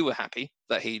 obviously you were happy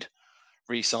that he'd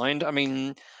re-signed. I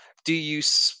mean, do you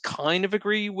kind of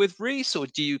agree with Reece, or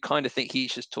do you kind of think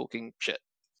he's just talking shit?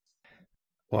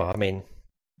 Well, I mean,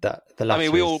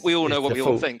 we all know what we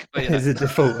all think. But, It's a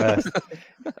default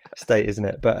state, isn't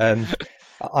it? But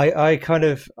I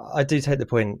do take the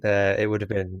point. It would have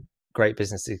been great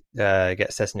business to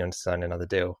get Sessegnon to sign another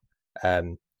deal,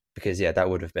 because that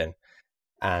would have been,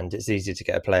 and it's easier to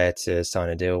get a player to sign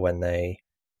a deal when they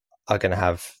are going to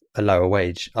have a lower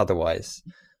wage otherwise.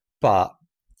 But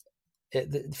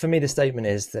for me, the statement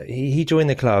is that he joined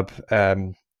the club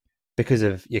because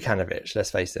of Jokanovic.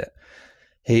 Let's face it.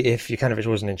 If Jokanovic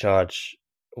wasn't in charge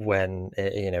when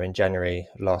in January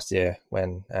last year,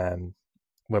 when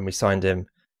we signed him,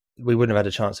 we wouldn't have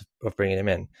had a chance of bringing him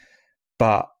in.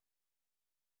 But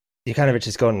Jokanovic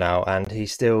is gone now, and he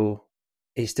still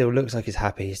looks like he's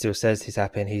happy. He still says he's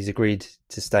happy, and he's agreed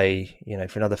to stay,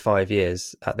 for another 5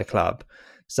 years at the club.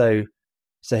 So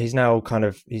he's now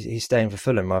he's staying for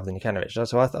Fulham rather than Jokanovic.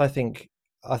 So I think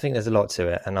there's a lot to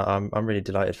it, and I'm really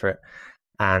delighted for it.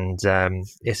 And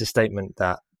it's a statement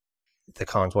that the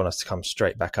Khans want us to come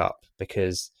straight back up,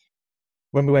 because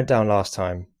when we went down last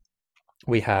time,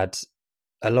 we had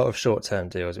a lot of short-term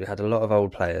deals. We had a lot of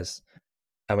old players,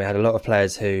 and we had a lot of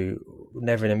players who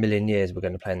never in a million years were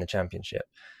going to play in the Championship.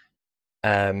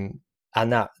 And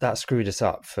that screwed us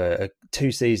up for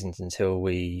 2 seasons until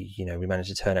we managed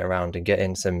to turn it around and get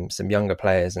in some younger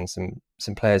players and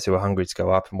some players who are hungry to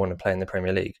go up and want to play in the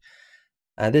Premier League.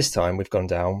 And this time we've gone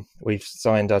down. We've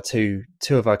signed our two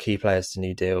of our key players to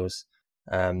new deals.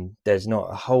 There's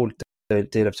not a whole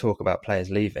deal of talk about players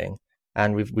leaving,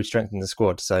 and we've strengthened the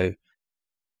squad. So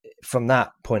from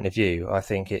that point of view, I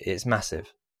think it's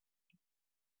massive.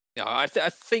 Yeah, I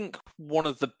think one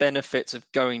of the benefits of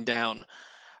going down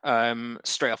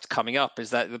straight after coming up is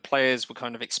that the players were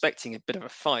kind of expecting a bit of a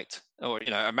fight, or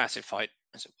a massive fight,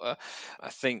 as it were. I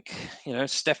think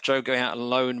Steph Joe going out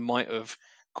alone might have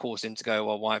caused him to go,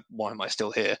 well, why am I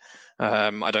still here?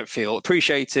 I don't feel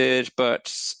appreciated,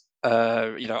 but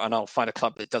and I'll find a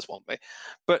club that does want me.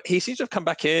 But he seems to have come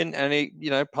back in,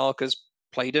 and Parker's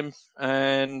played him,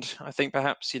 and I think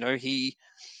perhaps I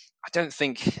don't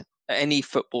think any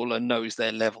footballer knows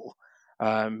their level,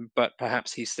 but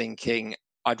perhaps he's thinking,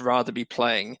 I'd rather be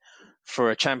playing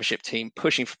for a championship team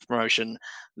pushing for promotion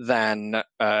than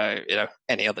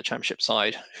any other championship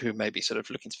side who may be sort of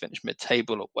looking to finish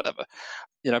mid-table or whatever.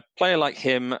 Player like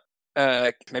him,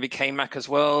 maybe K-Mac as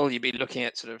well. You'd be looking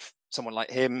at sort of someone like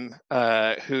him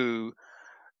who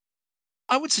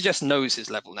I would suggest knows his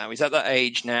level now. He's at that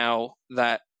age now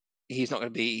that he's not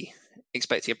going to be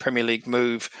expecting a Premier League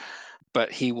move,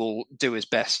 but he will do his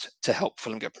best to help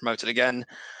Fulham get promoted again.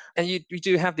 And you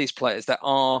do have these players that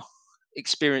are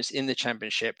experienced in the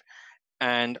Championship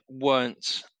and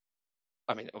weren't,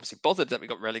 obviously bothered that we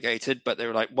got relegated, but they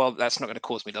were like, well, that's not going to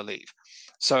cause me to leave.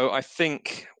 So I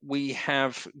think we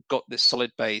have got this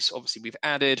solid base. Obviously, we've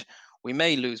added, we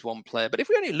may lose one player, but if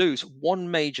we only lose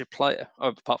one major player,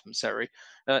 apart from Seri,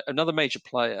 another major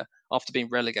player after being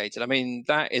relegated,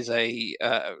 that is a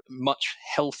much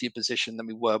healthier position than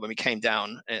we were when we came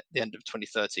down at the end of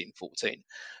 2013-14.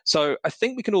 So I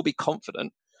think we can all be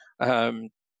confident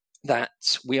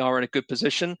that we are in a good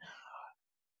position.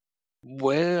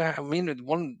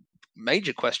 One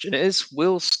major question is,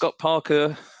 will Scott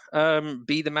Parker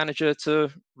be the manager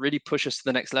to really push us to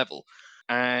the next level?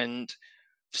 And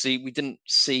we didn't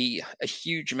see a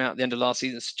huge amount at the end of last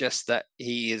season suggest that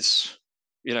he is,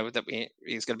 he's going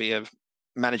to be a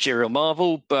managerial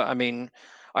marvel. But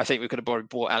I think we could have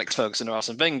brought Alex Ferguson or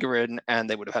Arsene Wenger in, and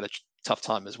they would have had a tough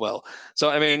time as well. So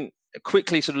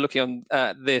quickly sort of looking on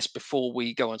at this before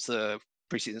we go on to the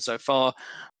preseason so far,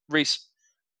 Reese,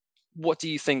 what do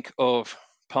you think of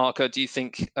Parker? Do you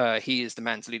think he is the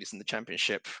man to lead us in the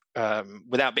Championship,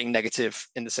 without being negative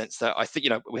in the sense that I think,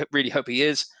 we really hope he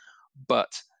is,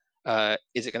 but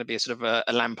is it going to be a sort of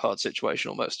a Lampard situation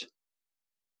almost?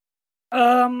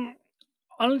 I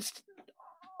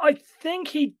think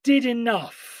he did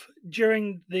enough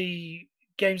during the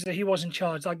games that he was in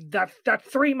charge. Like that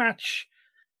 3-match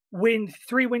win,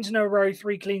 3 wins in a row,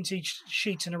 3 clean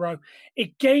sheets in a row.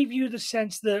 It gave you the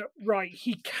sense that, right,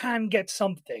 he can get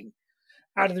something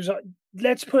out of those.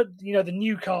 Let's put the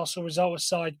Newcastle result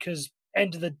aside, because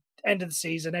end of the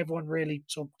season, everyone really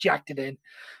sort of jacked it in.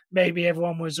 Maybe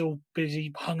everyone was all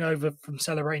busy, hungover from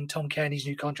celebrating Tom Kearney's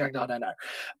new contract. I don't know.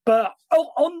 But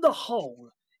on the whole,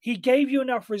 he gave you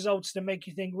enough results to make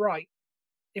you think, right,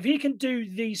 if he can do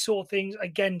these sort of things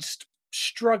against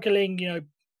struggling,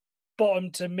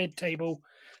 bottom to mid-table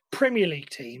Premier League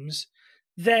teams,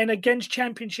 then against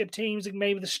Championship teams and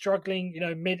maybe the struggling,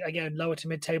 lower to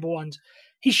mid-table ones,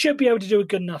 he should be able to do a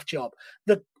good enough job.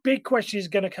 The big question is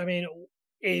going to come in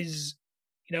is,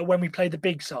 when we play the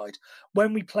big side,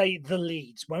 when we play the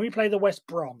Leeds, when we play the West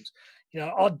Broms,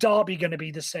 are Derby going to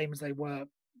be the same as they were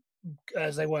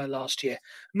last year?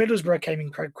 Middlesbrough came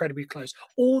incredibly close.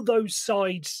 All those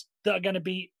sides that are going to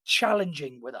be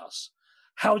challenging with us,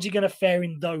 how's he going to fare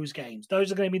in those games?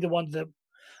 Those are going to be the ones that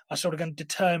are sort of going to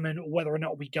determine whether or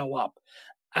not we go up.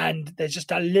 And there's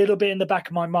just a little bit in the back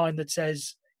of my mind that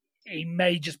says he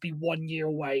may just be 1 year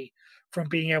away from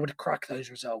being able to crack those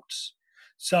results.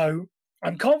 So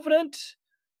I'm confident.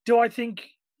 Do I think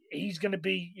he's going to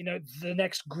be, the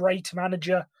next great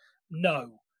manager?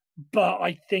 No. But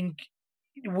I think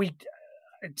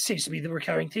it seems to be the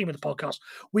recurring theme of the podcast,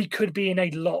 we could be in a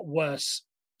lot worse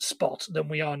spot than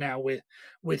we are now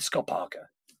with Scott Parker.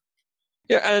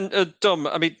 Yeah, and Dom,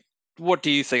 what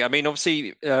do you think?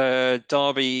 Obviously,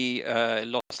 Derby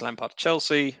lost Lampard to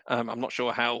Chelsea. I'm not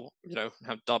sure how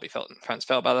Derby fans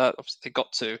felt about that. Obviously, they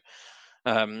got to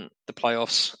the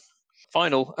playoffs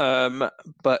final,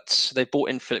 but they brought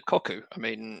in Philip Cocu.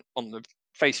 On the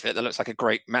face of it, that looks like a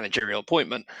great managerial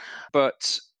appointment,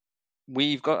 but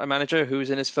we've got a manager who's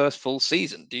in his first full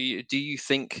season. Do you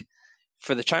think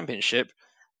for the Championship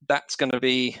that's going to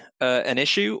be an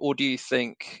issue, or do you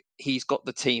think he's got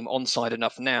the team on side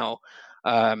enough now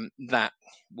that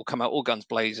will come out all guns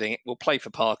blazing, will play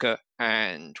for Parker,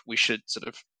 and we should sort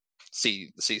of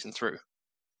see the season through?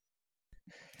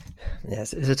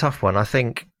 Yes, it's a tough one. I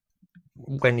think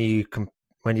when you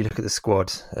look at the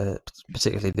squad,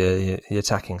 particularly the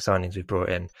attacking signings we've brought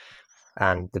in,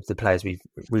 and the players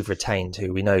we've retained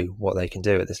who we know what they can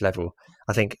do at this level.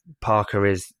 I think Parker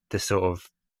is the sort of,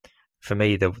 for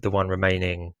me, the one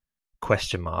remaining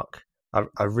question mark.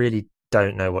 I really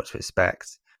don't know what to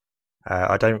expect.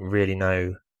 I don't really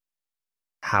know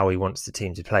how he wants the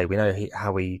team to play. We know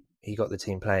how he got the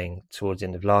team playing towards the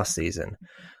end of last season,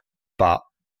 but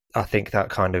I think that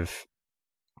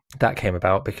came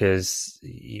about because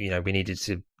we needed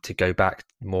to go back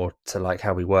more to like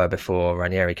how we were before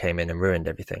Ranieri came in and ruined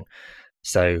everything.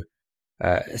 So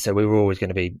we were always going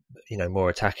to be more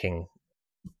attacking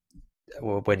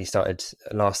when he started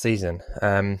last season.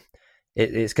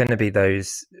 It's going to be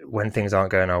those when things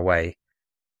aren't going our way,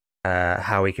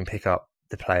 how he can pick up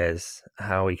the players,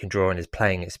 how he can draw on his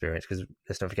playing experience, because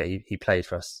let's not forget he played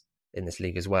for us in this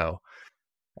league as well.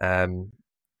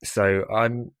 So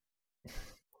I'm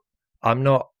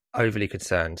not overly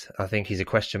concerned. I think he's a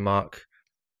question mark,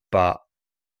 but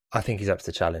I think he's up to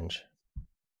the challenge.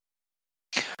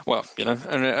 Well, and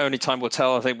only time will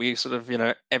tell. I think we sort of,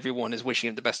 everyone is wishing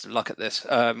him the best of luck at this.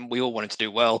 We all want him to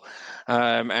do well.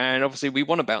 And obviously we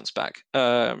want to bounce back.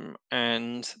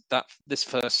 And that this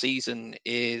first season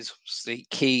is the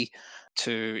key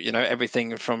to,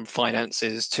 everything from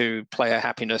finances to player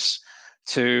happiness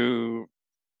to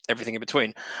everything in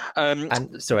between.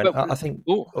 And sorry, I think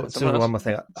one more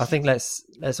thing. I think let's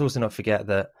also not forget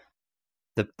that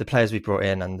the players we brought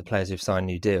in and the players who've signed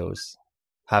new deals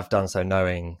have done so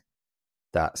knowing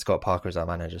that Scott Parker is our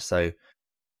manager. So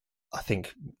I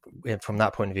think from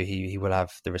that point of view, he will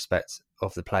have the respect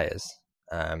of the players.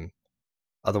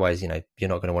 Otherwise, you're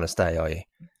not going to want to stay, are you?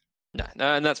 No,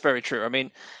 and that's very true. I mean,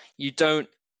 you don't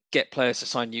get players to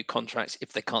sign new contracts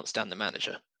if they can't stand the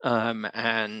manager.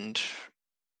 And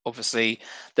obviously,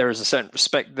 there is a certain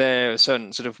respect there, a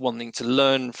certain sort of wanting to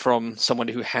learn from someone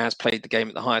who has played the game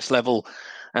at the highest level.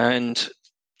 And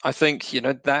I think,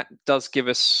 that does give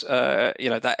us,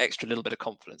 that extra little bit of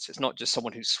confidence. It's not just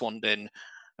someone who's swanned in,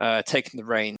 taken the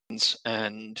reins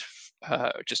and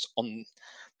just on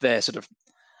their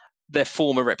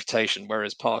former reputation,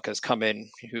 whereas Parker's come in,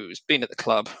 who's been at the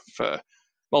club for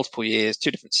multiple years,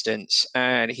 2 different stints,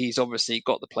 and he's obviously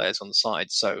got the players on the side.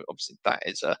 So obviously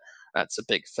that's a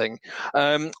big thing.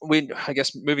 I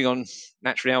guess moving on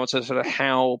naturally now to sort of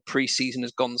how pre-season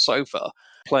has gone so far.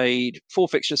 Played 4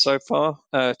 fixtures so far,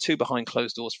 2 behind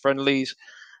closed doors friendlies,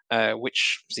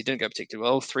 which obviously didn't go particularly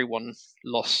well. 3-1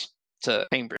 loss to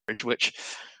Cambridge, which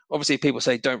obviously people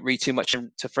say don't read too much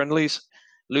into friendlies.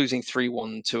 Losing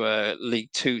 3-1 to a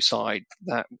League 2 side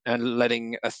and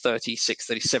letting a 36,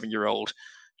 37-year-old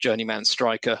journeyman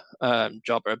striker,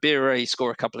 Jabba Abire, score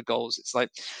a couple of goals. It's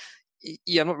like,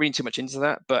 yeah, I'm not reading too much into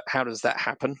that, but how does that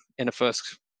happen in a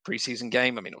first pre-season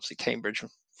game? I mean, obviously Cambridge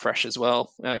fresh as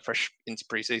well, fresh into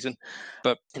pre-season,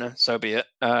 but so be it.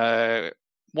 1-0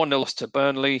 loss to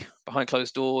Burnley behind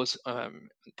closed doors,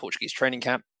 Portuguese training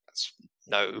camp. That's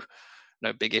no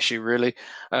big issue really.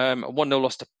 1-0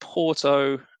 loss to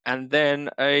Porto, and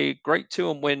then a great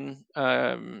 2-1 win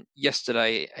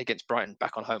yesterday against Brighton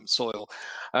back on home soil.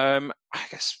 I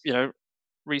guess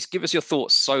Reese, give us your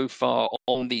thoughts so far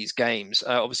on these games.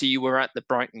 Obviously, you were at the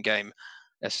Brighton game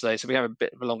yesterday, so we have a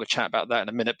bit of a longer chat about that in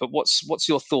a minute. But what's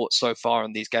your thoughts so far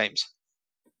on these games?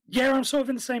 Yeah, I'm sort of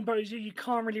in the same boat as you. You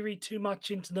can't really read too much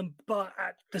into them, but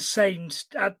at the same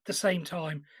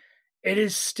time, it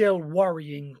is still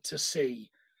worrying to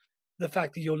see the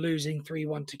fact that you're losing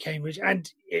 3-1 to Cambridge,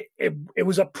 and it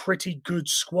was a pretty good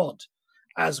squad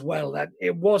as well. That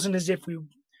it wasn't as if we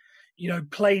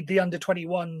played the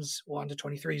under-21s or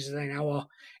under-23s as they now are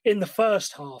in the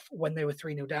first half when they were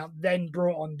 3-0 down, then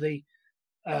brought in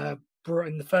the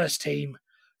first team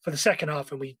for the second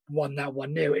half and we won that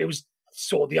 1-0. It was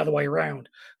sort of the other way around.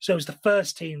 So it was the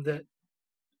first team that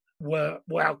were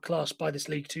outclassed by this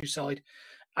League 2 side,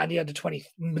 and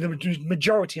the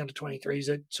majority under-23s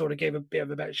that sort of gave a bit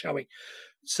of a better showing.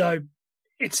 So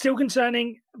it's still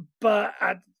concerning, but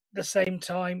at the same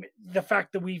time, the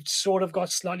fact that we've sort of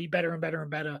got slightly better and better and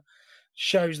better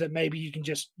shows that maybe you can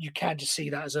just see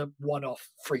that as a one-off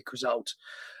freak result.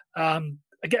 Again,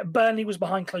 Burnley was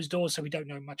behind closed doors, so we don't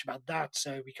know much about that,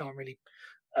 so we can't really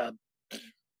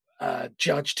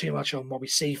judge too much on what we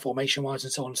see formation-wise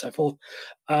and so on and so forth.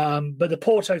 But the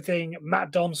Porto thing,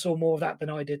 Matt Dom saw more of that than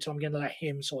I did, so I'm going to let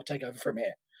him sort of take over from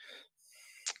here.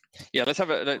 Yeah, let's have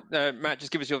Matt,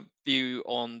 just give us your view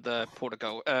on the Porto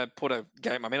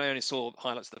game. I mean, I only saw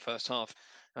highlights of the first half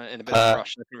in a bit of a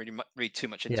rush. I didn't really read too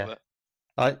much into it.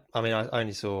 I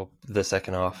only saw the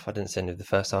second half. I didn't see any of the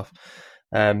first half.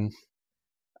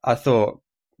 I thought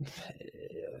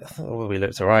we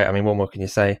looked all right. I mean, what more can you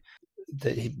say?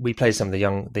 we played some of the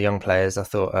young players. I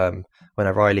thought when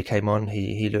O'Reilly came on,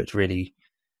 he looked really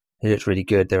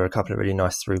good. There were a couple of really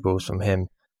nice through balls from him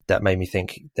that made me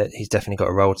think that he's definitely got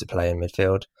a role to play in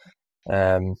midfield.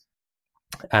 And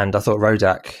I thought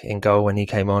Rodak in goal when he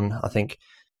came on. I think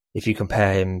if you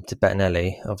compare him to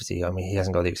Bettinelli, obviously, I mean, he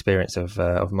hasn't got the experience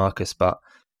of Marcus, but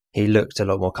he looked a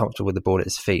lot more comfortable with the ball at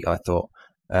his feet, I thought,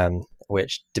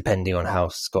 which, depending on how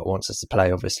Scott wants us to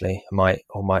play, obviously, might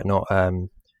or might not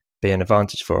be an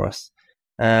advantage for us.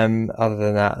 Other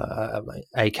than that,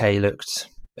 AK looked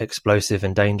explosive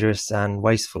and dangerous and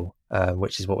wasteful,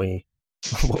 which is what we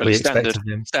expect of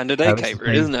him. Standard AK,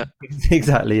 really, isn't it?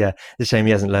 Exactly, yeah. It's a shame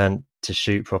he hasn't learned to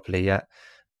shoot properly yet,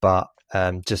 but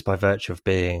just by virtue of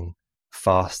being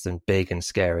fast and big and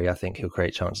scary, I think he'll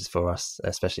create chances for us,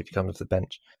 especially if he comes off the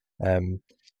bench.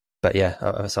 But yeah,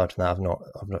 aside from that,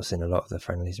 I've not seen a lot of the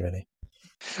friendlies really.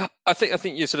 I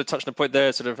think you sort of touched on a point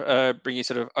there, sort of bringing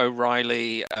sort of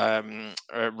O'Reilly,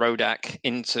 Rodak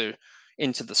into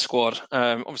the squad.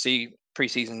 Obviously,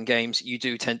 preseason games, you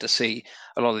do tend to see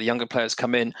a lot of the younger players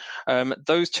come in.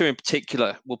 Those two in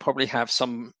particular will probably have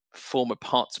some form of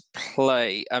part to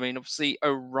play. I mean, obviously,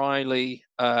 O'Reilly,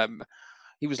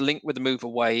 he was linked with the move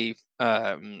away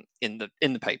in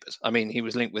the papers. I mean, he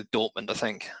was linked with Dortmund, I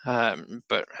think,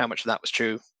 but how much of that was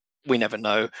true, we never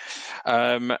know.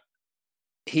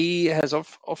 He has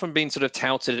often been sort of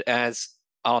touted as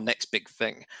our next big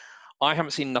thing. I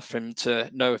haven't seen enough of him to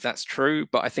know if that's true,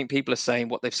 but I think people are saying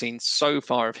what they've seen so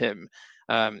far of him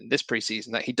this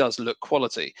preseason, that he does look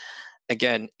quality.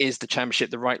 Again, is the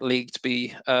Championship the right league to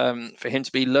be for him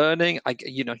to be learning?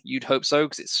 You'd hope so,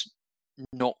 because it's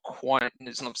not quite.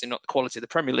 It's obviously not the quality of the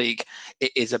Premier League.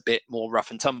 It is a bit more rough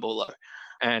and tumble, though,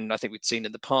 and I think we've seen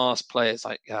in the past players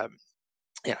like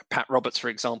Pat Roberts, for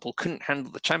example, couldn't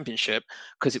handle the Championship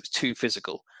because it was too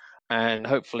physical. And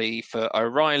hopefully for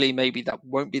O'Reilly, maybe that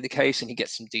won't be the case, and he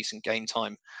gets some decent game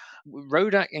time.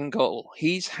 Rodak in goal,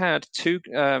 he's had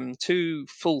two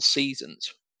full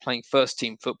seasons playing first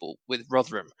team football with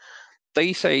Rotherham.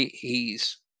 They say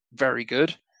he's very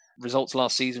good. Results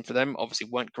last season for them obviously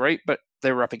weren't great, but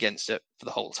they were up against it for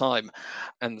the whole time.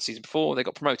 And the season before, they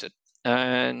got promoted.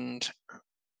 And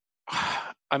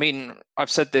I mean,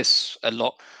 I've said this a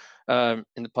lot in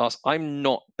the past. I'm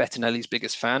not Bettinelli's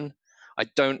biggest fan. I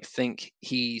don't think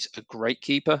he's a great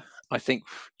keeper. I think,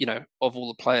 of all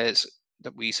the players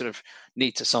that we sort of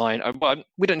need to sign, well,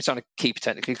 we don't need to sign a keeper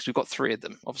technically because we've got three of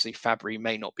them. Obviously, Fabry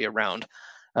may not be around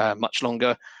much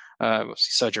longer.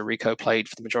 Obviously, Sergio Rico played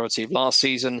for the majority of last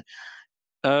season.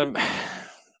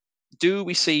 Do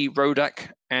we see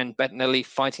Rodak and Bettinelli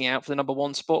fighting out for the number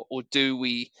one spot, or do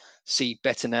we see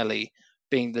Bettinelli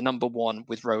being the number one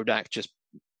with Rodak just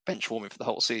bench warming for the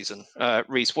whole season?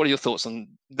 Reese, what are your thoughts on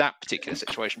that particular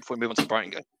situation before we move on to the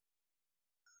Brighton game?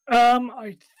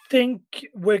 I think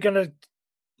we're going to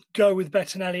go with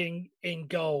Bettinelli in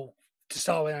goal to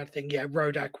start with. I think,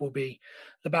 Rodak will be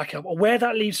the backup. Where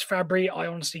that leaves Fabry, I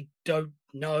honestly don't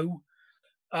know.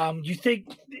 You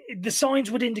think the signs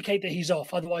would indicate that he's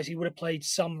off, otherwise he would have played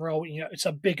some role. It's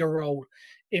a bigger role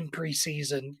in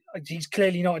pre-season. He's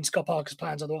clearly not in Scott Parker's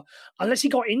plans, otherwise, unless he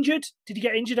got injured. Did he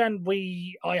get injured and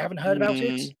I haven't heard about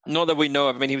it? Not that we know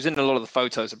of. I mean, he was in a lot of the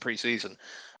photos of pre-season.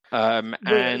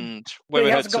 And when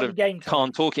we heard sort of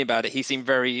Khan talking about it, he seemed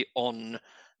very on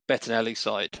Bettinelli's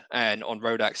side and on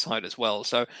Rodak's side as well.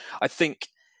 So I think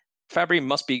Fabry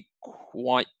must be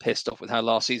quite pissed off with how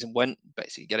last season went,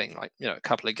 basically getting a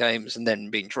couple of games and then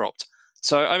being dropped.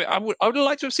 So I would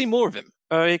like to have seen more of him.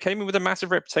 He came in with a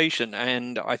massive reputation,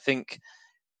 and I think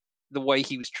the way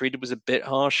he was treated was a bit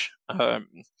harsh.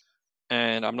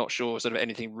 And I'm not sure sort of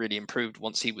anything really improved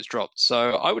once he was dropped.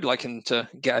 So I would like him to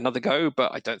get another go,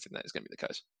 but I don't think that is going to be the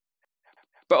case.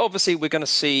 But obviously, we're going to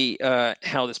see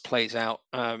how this plays out.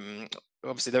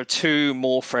 Obviously, there are two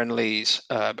more friendlies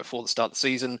before the start of the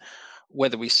season.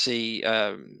 Whether we see,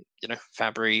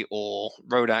 Fabry or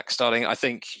Rodak starting, I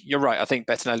think you're right. I think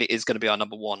Bettinelli is going to be our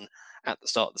number one at the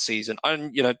start of the season.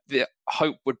 And, the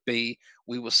hope would be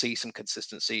we will see some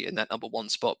consistency in that number one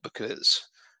spot, because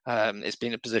it's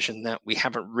been a position that we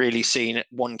haven't really seen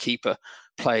one keeper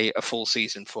play a full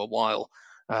season for a while.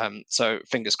 So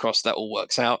fingers crossed that all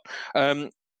works out.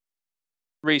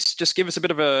 Reese, just give us a bit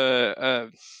of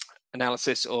a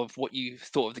analysis of what you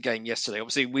thought of the game yesterday.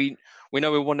 Obviously, we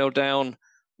know we're 1-0 down.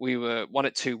 We were won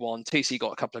at 2-1. TC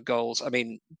got a couple of goals. I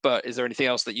mean, but is there anything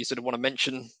else that you sort of want to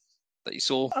mention that you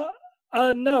saw?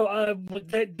 No.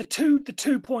 The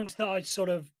two points that I sort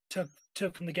of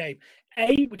took from the game.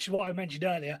 Which is what I mentioned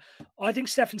earlier. I think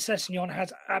Stefan Sessegnon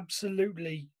has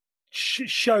absolutely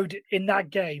showed in that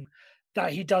game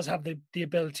that he does have the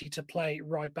ability to play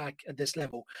right back at this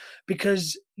level.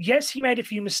 Because, yes, he made a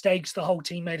few mistakes. The whole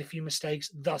team made a few mistakes.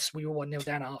 Thus, we were 1-0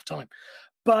 down at half time.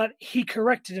 But he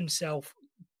corrected himself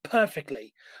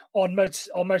perfectly on most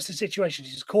of the situations.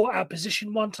 He was caught out of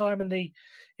position one time in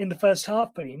the first half,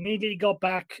 but he immediately got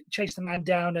back, chased the man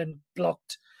down, and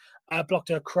blocked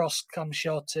a cross come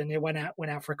shot, and it went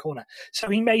out for a corner. So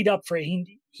he made up for it.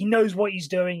 He knows what he's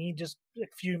doing. He just a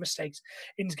few mistakes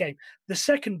in his game. The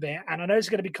second bit, and I know it's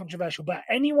going to be controversial, but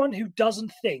anyone who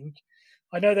doesn't think,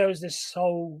 I know there was this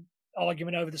whole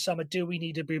argument over the summer, do we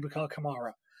need a Boubacar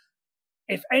Kamara?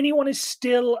 If anyone is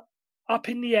still up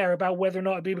in the air about whether or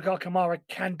not Boubacar Kamara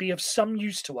can be of some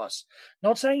use to us,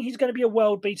 not saying he's going to be a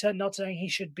world beater, not saying he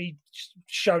should be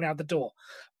shown out the door,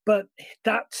 but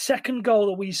that second goal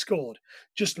that we scored,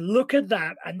 just look at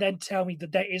that and then tell me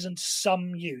that there isn't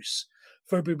some use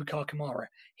for Boubacar Kamara.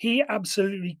 He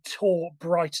absolutely tore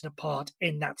Brighton apart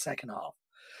in that second half.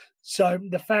 So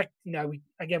the fact, we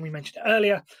mentioned it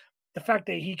earlier, the fact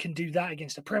that he can do that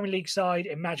against the Premier League side,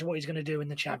 imagine what he's going to do in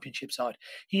the Championship side.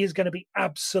 He is going to be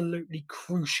absolutely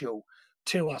crucial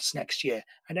to us next year.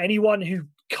 And anyone who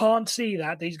can't see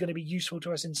that he's going to be useful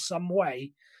to us in some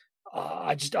way,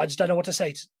 I just don't know what to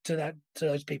say to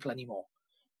those people anymore.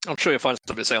 I'm sure you'll find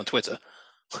something to say on Twitter.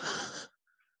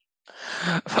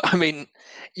 I mean,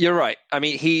 you're right. I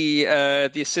mean, he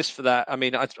the assist for that. I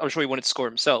mean, I'm sure he wanted to score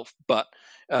himself, but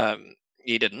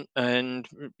he didn't. And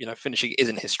finishing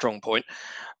isn't his strong point.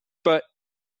 But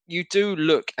you do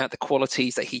look at the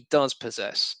qualities that he does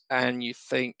possess, and you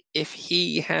think if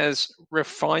he has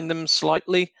refined them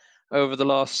slightly over the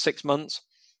last 6 months,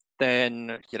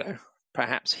 then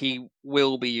perhaps he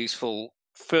will be useful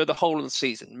for the whole of the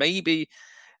season. Maybe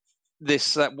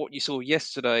what you saw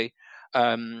yesterday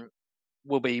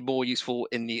will be more useful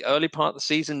in the early part of the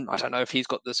season. I don't know if he's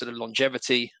got the sort of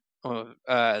longevity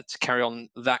to carry on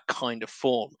that kind of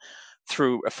form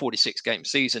through a 46-game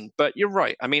season. But you're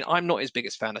right. I mean, I'm not his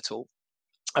biggest fan at all.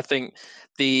 I think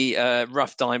the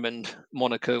rough diamond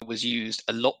moniker was used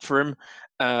a lot for him,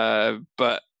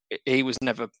 but he was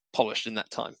never polished in that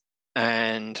time.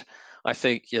 And I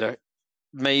think,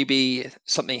 maybe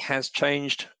something has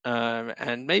changed,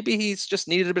 and maybe he's just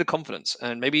needed a bit of confidence,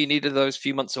 and maybe he needed those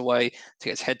few months away to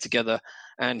get his head together,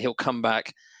 and he'll come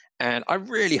back. And I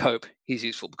really hope he's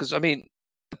useful, because, I mean,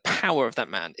 the power of that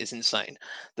man is insane.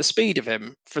 The speed of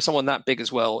him, for someone that big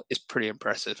as well, is pretty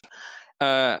impressive.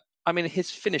 I mean,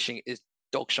 his finishing is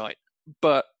dog shite,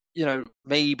 but,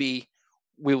 maybe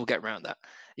we will get around that.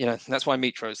 That's why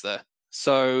Mitro's there.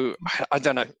 So I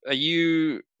don't know. Are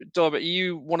you, Dob,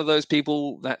 one of those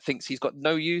people that thinks he's got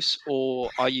no use, or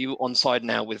are you on side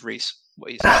now with Reece?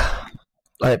 What he's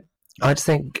I just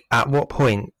think, at what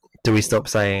point do we stop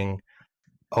saying,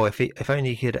 "Oh, if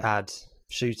only he could add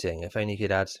shooting, if only he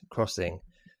could add crossing,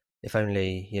 if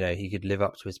only he could live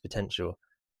up to his potential"?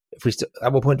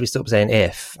 At what point do we stop saying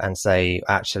 "if" and say,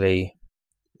 actually,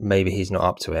 maybe he's not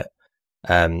up to it?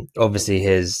 Obviously,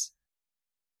 his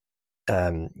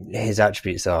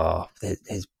attributes are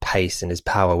his pace and his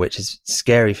power, which is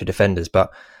scary for defenders. But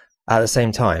at the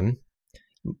same time,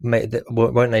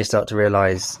 won't they start to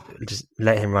realise, just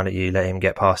let him run at you, let him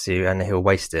get past you, and he'll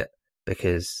waste it?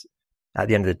 Because at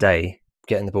the end of the day,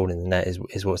 getting the ball in the net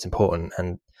is what's important,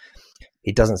 and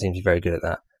he doesn't seem to be very good at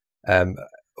that. Are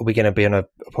we going to be on a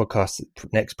podcast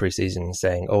next pre-season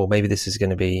saying, "Oh, maybe this is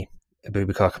going to be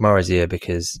Boubacar Kamara's year"?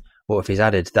 Because what if he's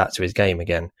added that to his game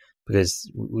again?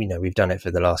 Because we've done it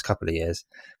for the last couple of years.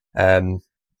 I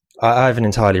haven't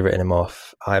entirely written him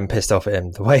off. I'm pissed off at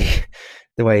him the way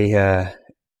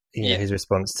his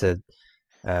response to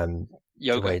the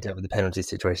way he dealt with the penalty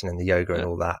situation and the yoga and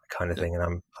all that kind of thing. And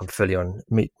I'm fully on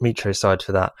Mitro's side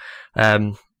for that.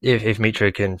 If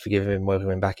Mitro can forgive him,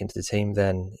 welcome him back into the team,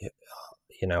 then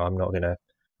I'm not gonna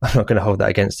hold that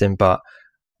against him. But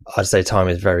I'd say time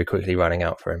is very quickly running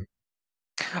out for him.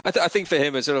 I think for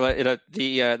him, it's sort of like,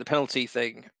 the penalty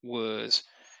thing was,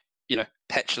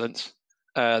 petulance.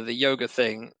 The yoga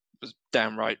thing was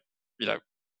downright,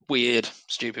 weird,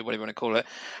 stupid, whatever you want to call it.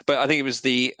 But I think it was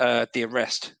the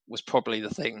arrest was probably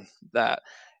the thing that,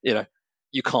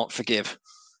 you can't forgive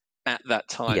at that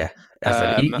time.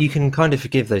 Yeah, you can kind of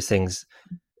forgive those things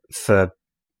for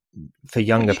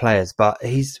younger players, but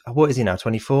what is he now,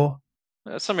 24?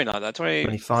 Something like that,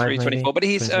 25, 24. But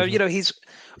he's,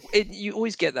 you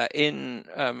always get that in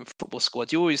football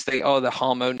squads. You always think, oh, they're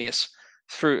harmonious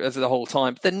through the whole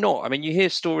time. But they're not. I mean, you hear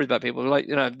stories about people like,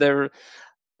 there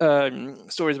are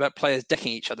stories about players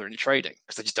decking each other in trading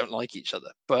because they just don't like each other.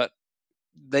 But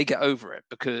they get over it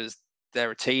because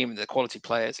they're a team, they're quality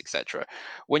players, etc.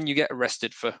 When you get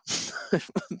arrested for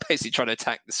basically trying to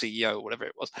attack the CEO or whatever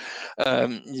it was,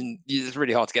 it's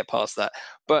really hard to get past that.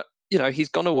 But he's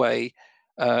gone away.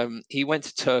 He went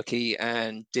to Turkey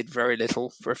and did very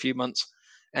little for a few months,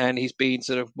 and he's been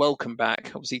sort of welcomed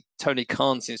back. Obviously, Tony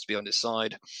Khan seems to be on his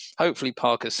side. Hopefully,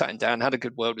 Parker's sat him down, had a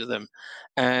good word with him,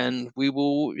 and we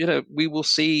will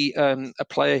see a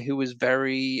player who is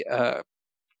very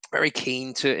very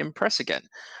keen to impress again.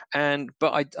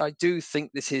 But I do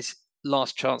think this is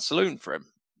last chance saloon for him,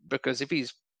 because if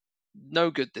he's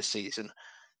no good this season,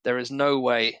 there is no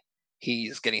way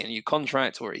he's getting a new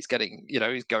contract, or he's getting,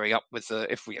 he's going up with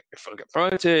if we get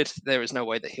promoted, there is no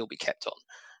way that he'll be kept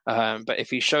on. But if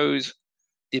he shows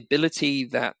the ability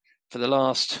that for the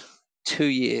last 2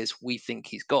 years we think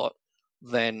he's got,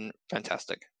 then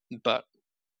fantastic. But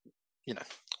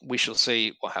we shall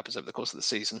see what happens over the course of the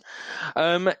season.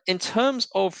 In terms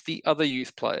of the other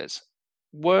youth players,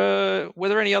 were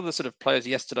there any other sort of players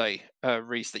yesterday,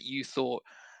 Reese, that you thought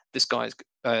this guy's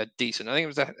decent? I think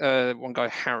it was one guy,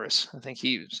 Harris. I think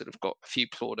he sort of got a few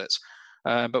plaudits.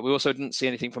 But we also didn't see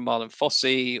anything from Marlon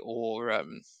Fossey, or I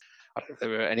don't know if there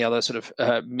were any other sort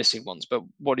of missing ones. But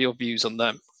what are your views on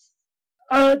them?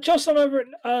 Just on over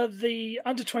at the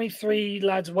under-23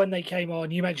 lads, when they came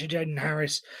on, you mentioned Jaden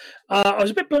Harris. I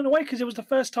was a bit blown away because it was the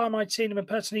first time I'd seen him in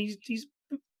person. He's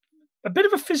a bit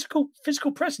of a physical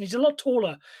presence. He's a lot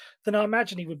taller than I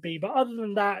imagined he would be. But other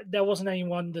than that, there wasn't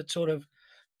anyone that sort of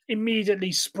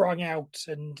immediately sprung out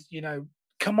and,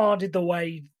 commanded the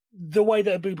way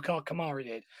that Abubakar Kamara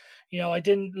did. I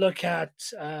didn't look at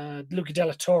Luca de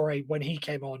la Torre when he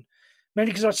came on,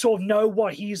 mainly because I sort of know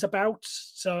what he's about,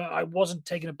 so I wasn't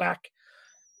taken aback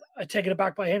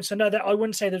by him. So no, I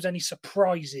wouldn't say there's any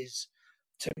surprises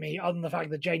to me, other than the fact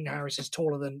that Jaden Harris is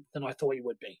taller than I thought he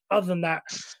would be. Other than that,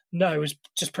 no, it was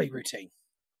just pretty routine.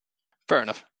 Fair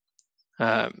enough.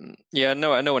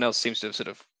 No one else seems to have sort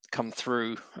of come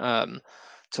through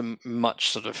to much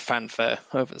sort of fanfare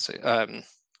over the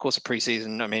course of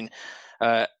preseason. I mean,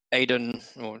 Aiden,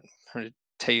 or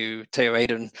Teo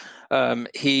Aiden,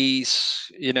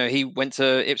 he went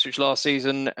to Ipswich last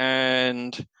season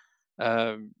and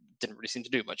didn't really seem to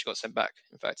do much. He got sent back,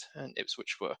 in fact, and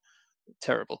Ipswich were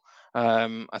terrible.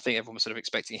 I think everyone was sort of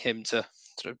expecting him to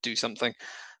sort of do something.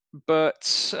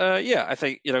 But I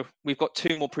think we've got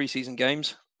 2 more preseason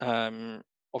games.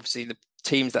 Obviously, the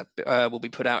teams that will be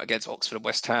put out against Oxford and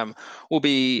West Ham will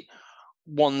be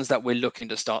ones that we're looking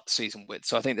to start the season with.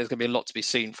 So I think there's going to be a lot to be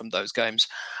seen from those games.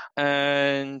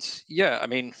 And I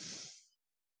mean,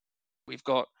 we've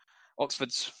got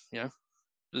Oxford's,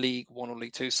 League 1 or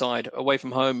League 2 side away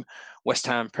from home, West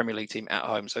Ham Premier League team at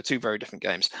home. So 2 very different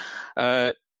games.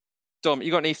 Dom,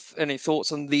 you got any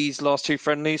thoughts on these last 2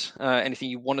 friendlies? Anything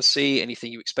you want to see?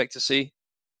 Anything you expect to see?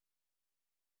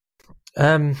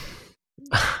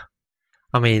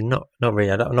 I mean, not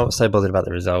really. I'm not so bothered about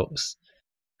the results.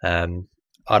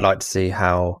 I'd like to see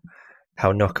how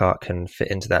Knockaert can fit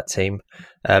into that team.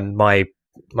 My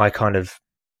kind of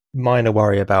minor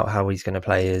worry about how he's going to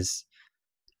play is,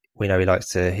 we know he likes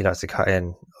to cut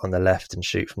in on the left and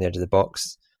shoot from the edge of the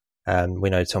box. We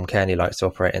know Tom Cairney likes to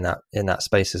operate in that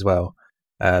space as well.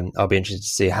 I'll be interested to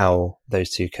see how those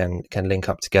two can link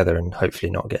up together and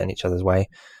hopefully not get in each other's way.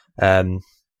 And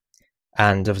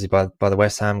obviously by the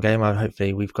West Ham game,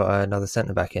 hopefully we've got another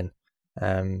centre back in.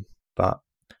 But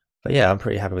yeah, I'm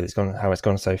pretty happy with how it's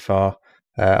gone so far.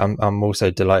 I'm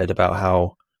also delighted about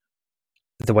how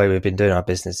the way we've been doing our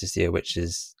business this year, which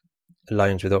is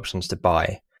loans with options to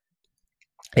buy.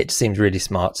 It seems really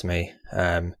smart to me.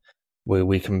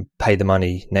 We can pay the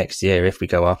money next year if we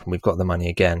go up, and we've got the money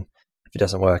again. If it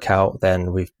doesn't work out,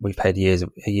 then we've paid a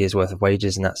year's worth of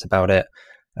wages, and that's about it.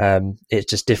 It's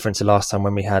just different to last time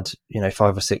when we had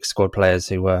 5 or 6 squad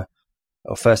players or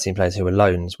first team players who were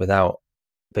loans without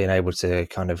being able to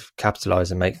kind of capitalise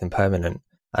and make them permanent.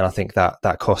 And I think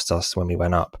that cost us when we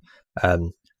went up.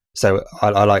 So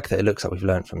I like that it looks like we've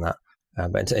learned from that.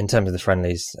 But in terms of the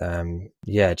friendlies,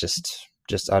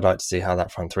 just I'd like to see how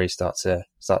that front 3 start to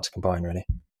combine, really.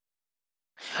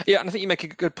 Yeah, and I think you make a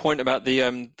good point about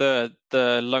the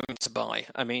loan to buy.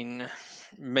 I mean,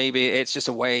 maybe it's just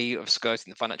a way of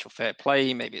skirting the financial fair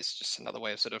play. Maybe it's just another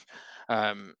way of sort of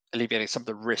alleviating some of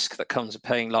the risk that comes with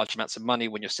paying large amounts of money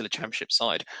when you're still a championship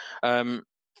side.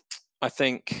 I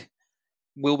think,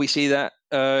 will we see that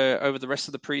over the rest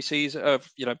of the pre-season,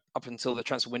 up until the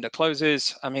transfer window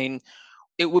closes? I mean,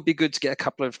 it would be good to get a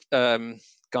couple of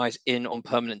guys in on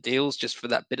permanent deals just for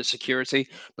that bit of security,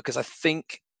 because I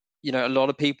think a lot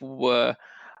of people were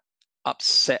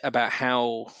upset about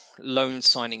how loan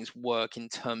signings work in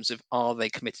terms of are they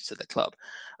committed to the club.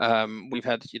 We've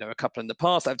had a couple in the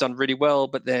past that have done really well,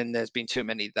 but then there's been too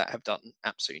many that have done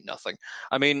absolutely nothing.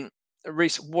 I mean,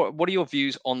 Reese, what are your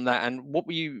views on that, and what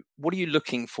are you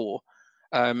looking for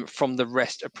from the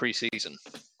rest of pre-season,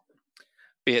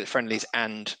 be it friendlies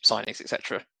and signings,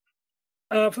 etc.?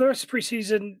 For the rest of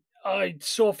pre-season, I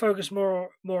saw focus more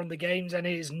on the games, and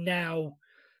it is now,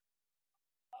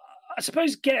 I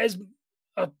suppose,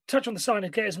 touch on the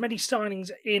signings, get as many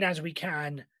signings in as we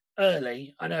can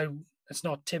early. I know that's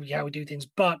not typically how we do things,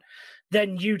 but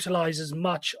then utilize as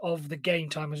much of the game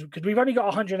time as because we've only got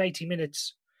 180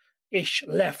 minutes ish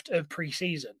left of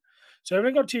pre-season. So we've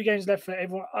only got 2 games left for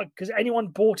everyone, because anyone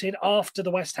bought in after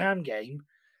the West Ham game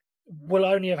will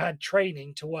only have had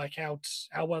training to work out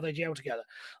how well they gel together.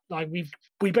 Like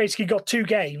we basically got 2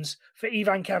 games for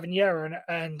Ivan Cavaniera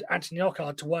and Anthony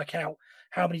Knockaert to work out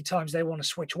how many times they want to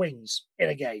switch wings in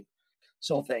a game,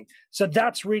 sort of thing. So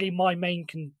that's really my main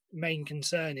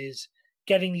concern, is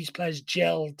getting these players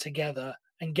gelled together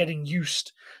and getting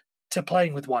used to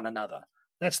playing with one another.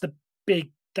 That's the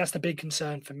big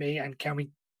concern for me. And can we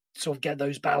sort of get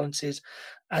those balances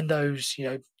and those,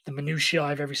 the minutiae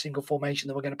of every single formation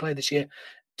that we're going to play this year,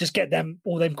 just get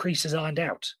all them creases ironed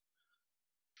out.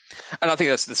 And I think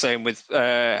that's the same with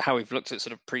how we've looked at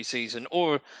sort of pre-season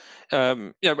or,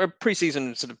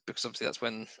 pre-season sort of, because obviously that's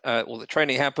when all the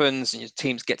training happens and your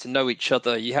teams get to know each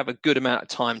other. You have a good amount of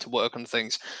time to work on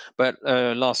things. But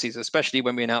last season, especially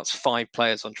when we announced 5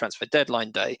 players on transfer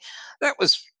deadline day, that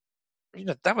was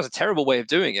a terrible way of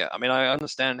doing it. I mean, I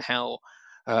understand how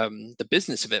the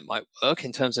business of it might work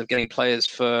in terms of getting players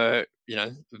for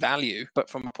value, but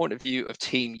from a point of view of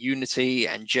team unity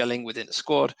and gelling within a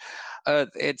squad, that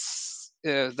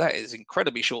is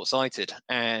incredibly short-sighted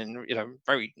and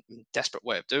very desperate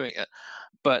way of doing it.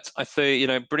 But I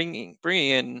think bringing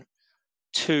in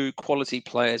 2 quality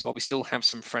players while we still have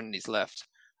some friendlies left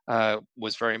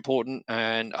was very important,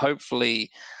 and hopefully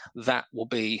that will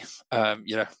be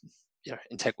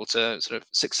integral to sort of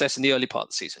success in the early part of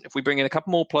the season. If we bring in a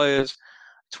couple more players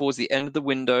towards the end of the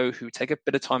window who take a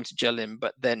bit of time to gel in,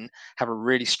 but then have a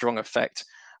really strong effect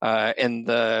in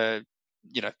the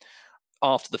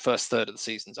after the first third of the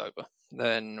season's over,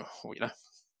 then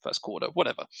first quarter,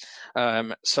 whatever.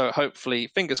 So hopefully,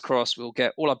 fingers crossed, we'll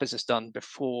get all our business done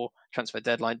before transfer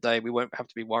deadline day. We won't have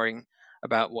to be worrying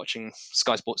about watching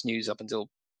Sky Sports News up until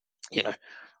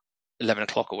 11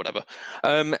 o'clock or whatever.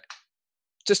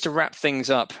 Just to wrap things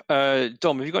up,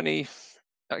 Dom, have you got any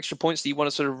extra points that you want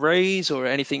to sort of raise, or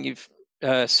anything you've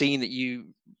seen that you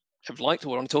have liked or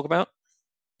want to talk about?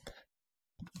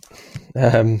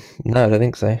 No, I don't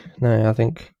think so. No, I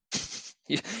think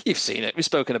you've seen it. We've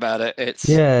spoken about it. It's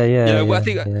I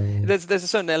think there's a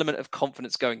certain element of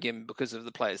confidence going in because of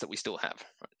the players that we still have.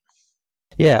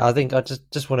 Yeah, I think I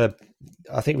just want to.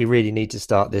 I think we really need to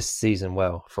start this season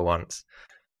well for once.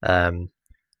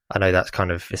 I know that's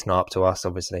kind of, it's not up to us,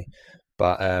 obviously,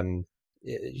 but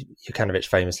Jokanovic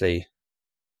famously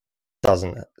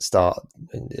doesn't start.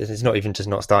 It's not even just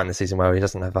not starting the season well. He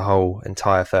doesn't have a whole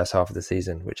entire first half of the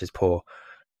season, which is poor.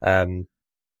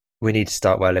 We need to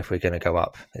start well if we're going to go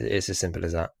up. It's as simple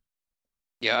as that.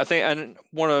 Yeah, I think, and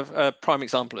one of a prime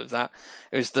example of that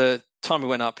is the time we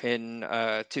went up in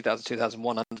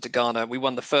 2000-2001 under Ghana. We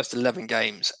won the first 11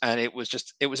 games, and it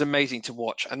was amazing to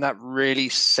watch, and that really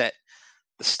set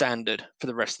the standard for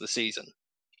the rest of the season.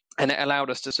 And it allowed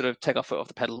us to sort of take our foot off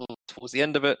the pedal towards the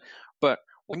end of it. But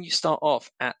when you start off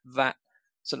at that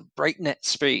sort of breakneck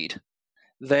speed,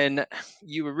 then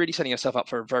you were really setting yourself up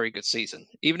for a very good season.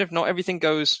 Even if not everything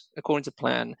goes according to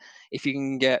plan, if you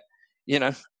can get,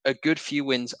 a good few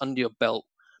wins under your belt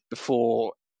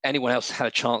before anyone else had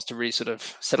a chance to really sort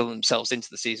of settle themselves into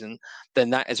the season,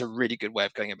 then that is a really good way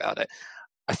of going about it.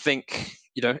 I think,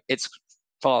 it's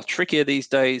far trickier these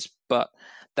days, but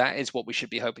that is what we should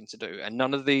be hoping to do. And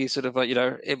none of these sort of,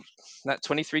 that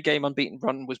 23-game unbeaten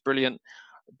run was brilliant,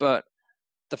 but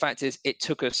the fact is it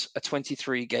took us a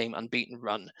 23-game unbeaten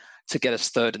run to get us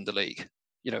third in the league.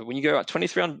 When you go out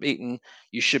 23 unbeaten,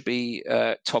 you should be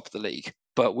top of the league.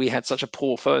 But we had such a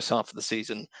poor first half of the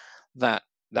season that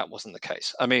wasn't the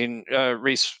case. I mean,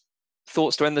 Reese,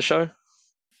 thoughts to end the show?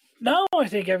 No, I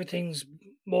think everything's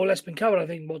more or less been covered. I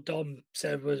think what Dom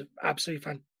said was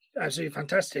absolutely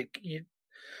fantastic.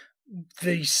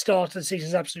 The start of the season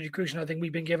is absolutely crucial. I think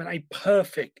we've been given a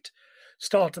perfect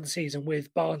start of the season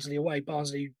with Barnsley away.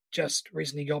 Barnsley just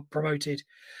recently got promoted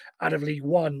out of League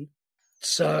One,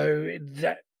 so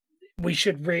that we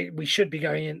should be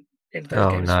going into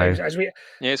those games. No.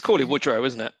 It's Cauley Woodrow,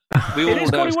 isn't it? It is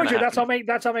Cauley Woodrow. That's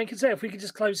our main concern. If we could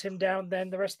just close him down, then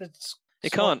the rest of the He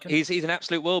can't. He's an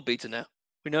absolute world beater now.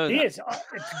 We know he that. is.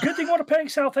 It's a good thing we're not playing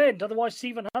Southend, otherwise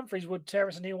Stephen Humphreys would tear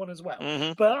us a new one as well.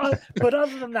 Mm-hmm. But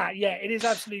other than that, yeah, it is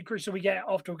absolutely crucial we get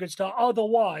off to a good start.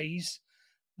 Otherwise,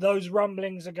 those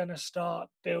rumblings are going to start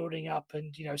building up.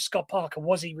 And, Scott Parker,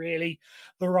 was he really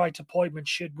the right appointment?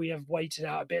 Should we have waited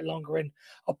out a bit longer and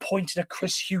appointed a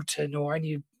Chris Hughton or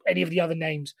any of the other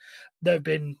names that have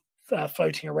been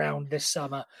floating around this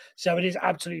summer? So it is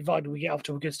absolutely vital we get off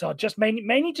to a good start, just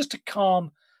mainly just to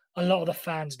calm a lot of the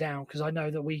fans down, because I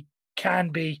know that we can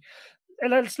be,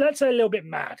 let's say, a little bit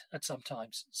mad at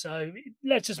sometimes. So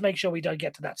let's just make sure we don't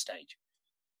get to that stage.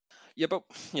 Yeah, but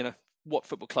what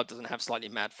football club doesn't have slightly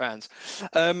mad fans?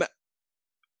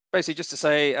 Basically, just to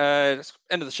say,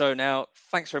 end of the show now.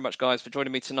 Thanks very much, guys, for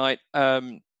joining me tonight.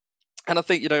 And I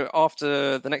think,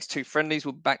 after the next 2 friendlies,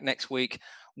 we'll be back next week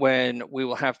when we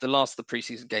will have the last of the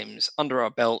preseason games under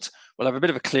our belt. We'll have a bit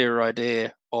of a clearer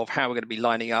idea of how we're going to be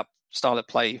lining up style of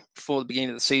play for the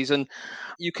beginning of the season.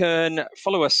 You can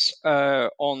follow us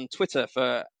on Twitter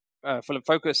for Fulham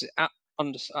Focus at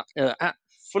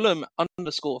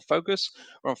Fulham_Focus.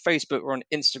 We're on Facebook. We're on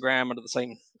Instagram under the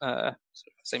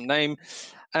same name.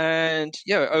 And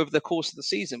over the course of the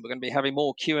season, we're going to be having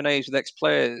more Q&As with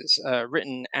ex-players,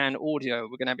 written and audio.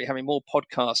 We're going to be having more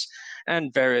podcasts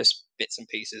and various bits and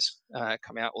pieces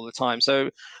coming out all the time. So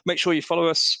make sure you follow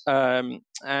us.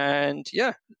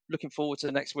 Looking forward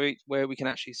to next week where we can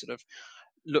actually sort of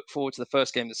look forward to the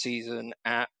first game of the season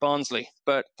at Barnsley.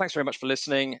 But thanks very much for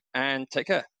listening and take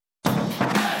care.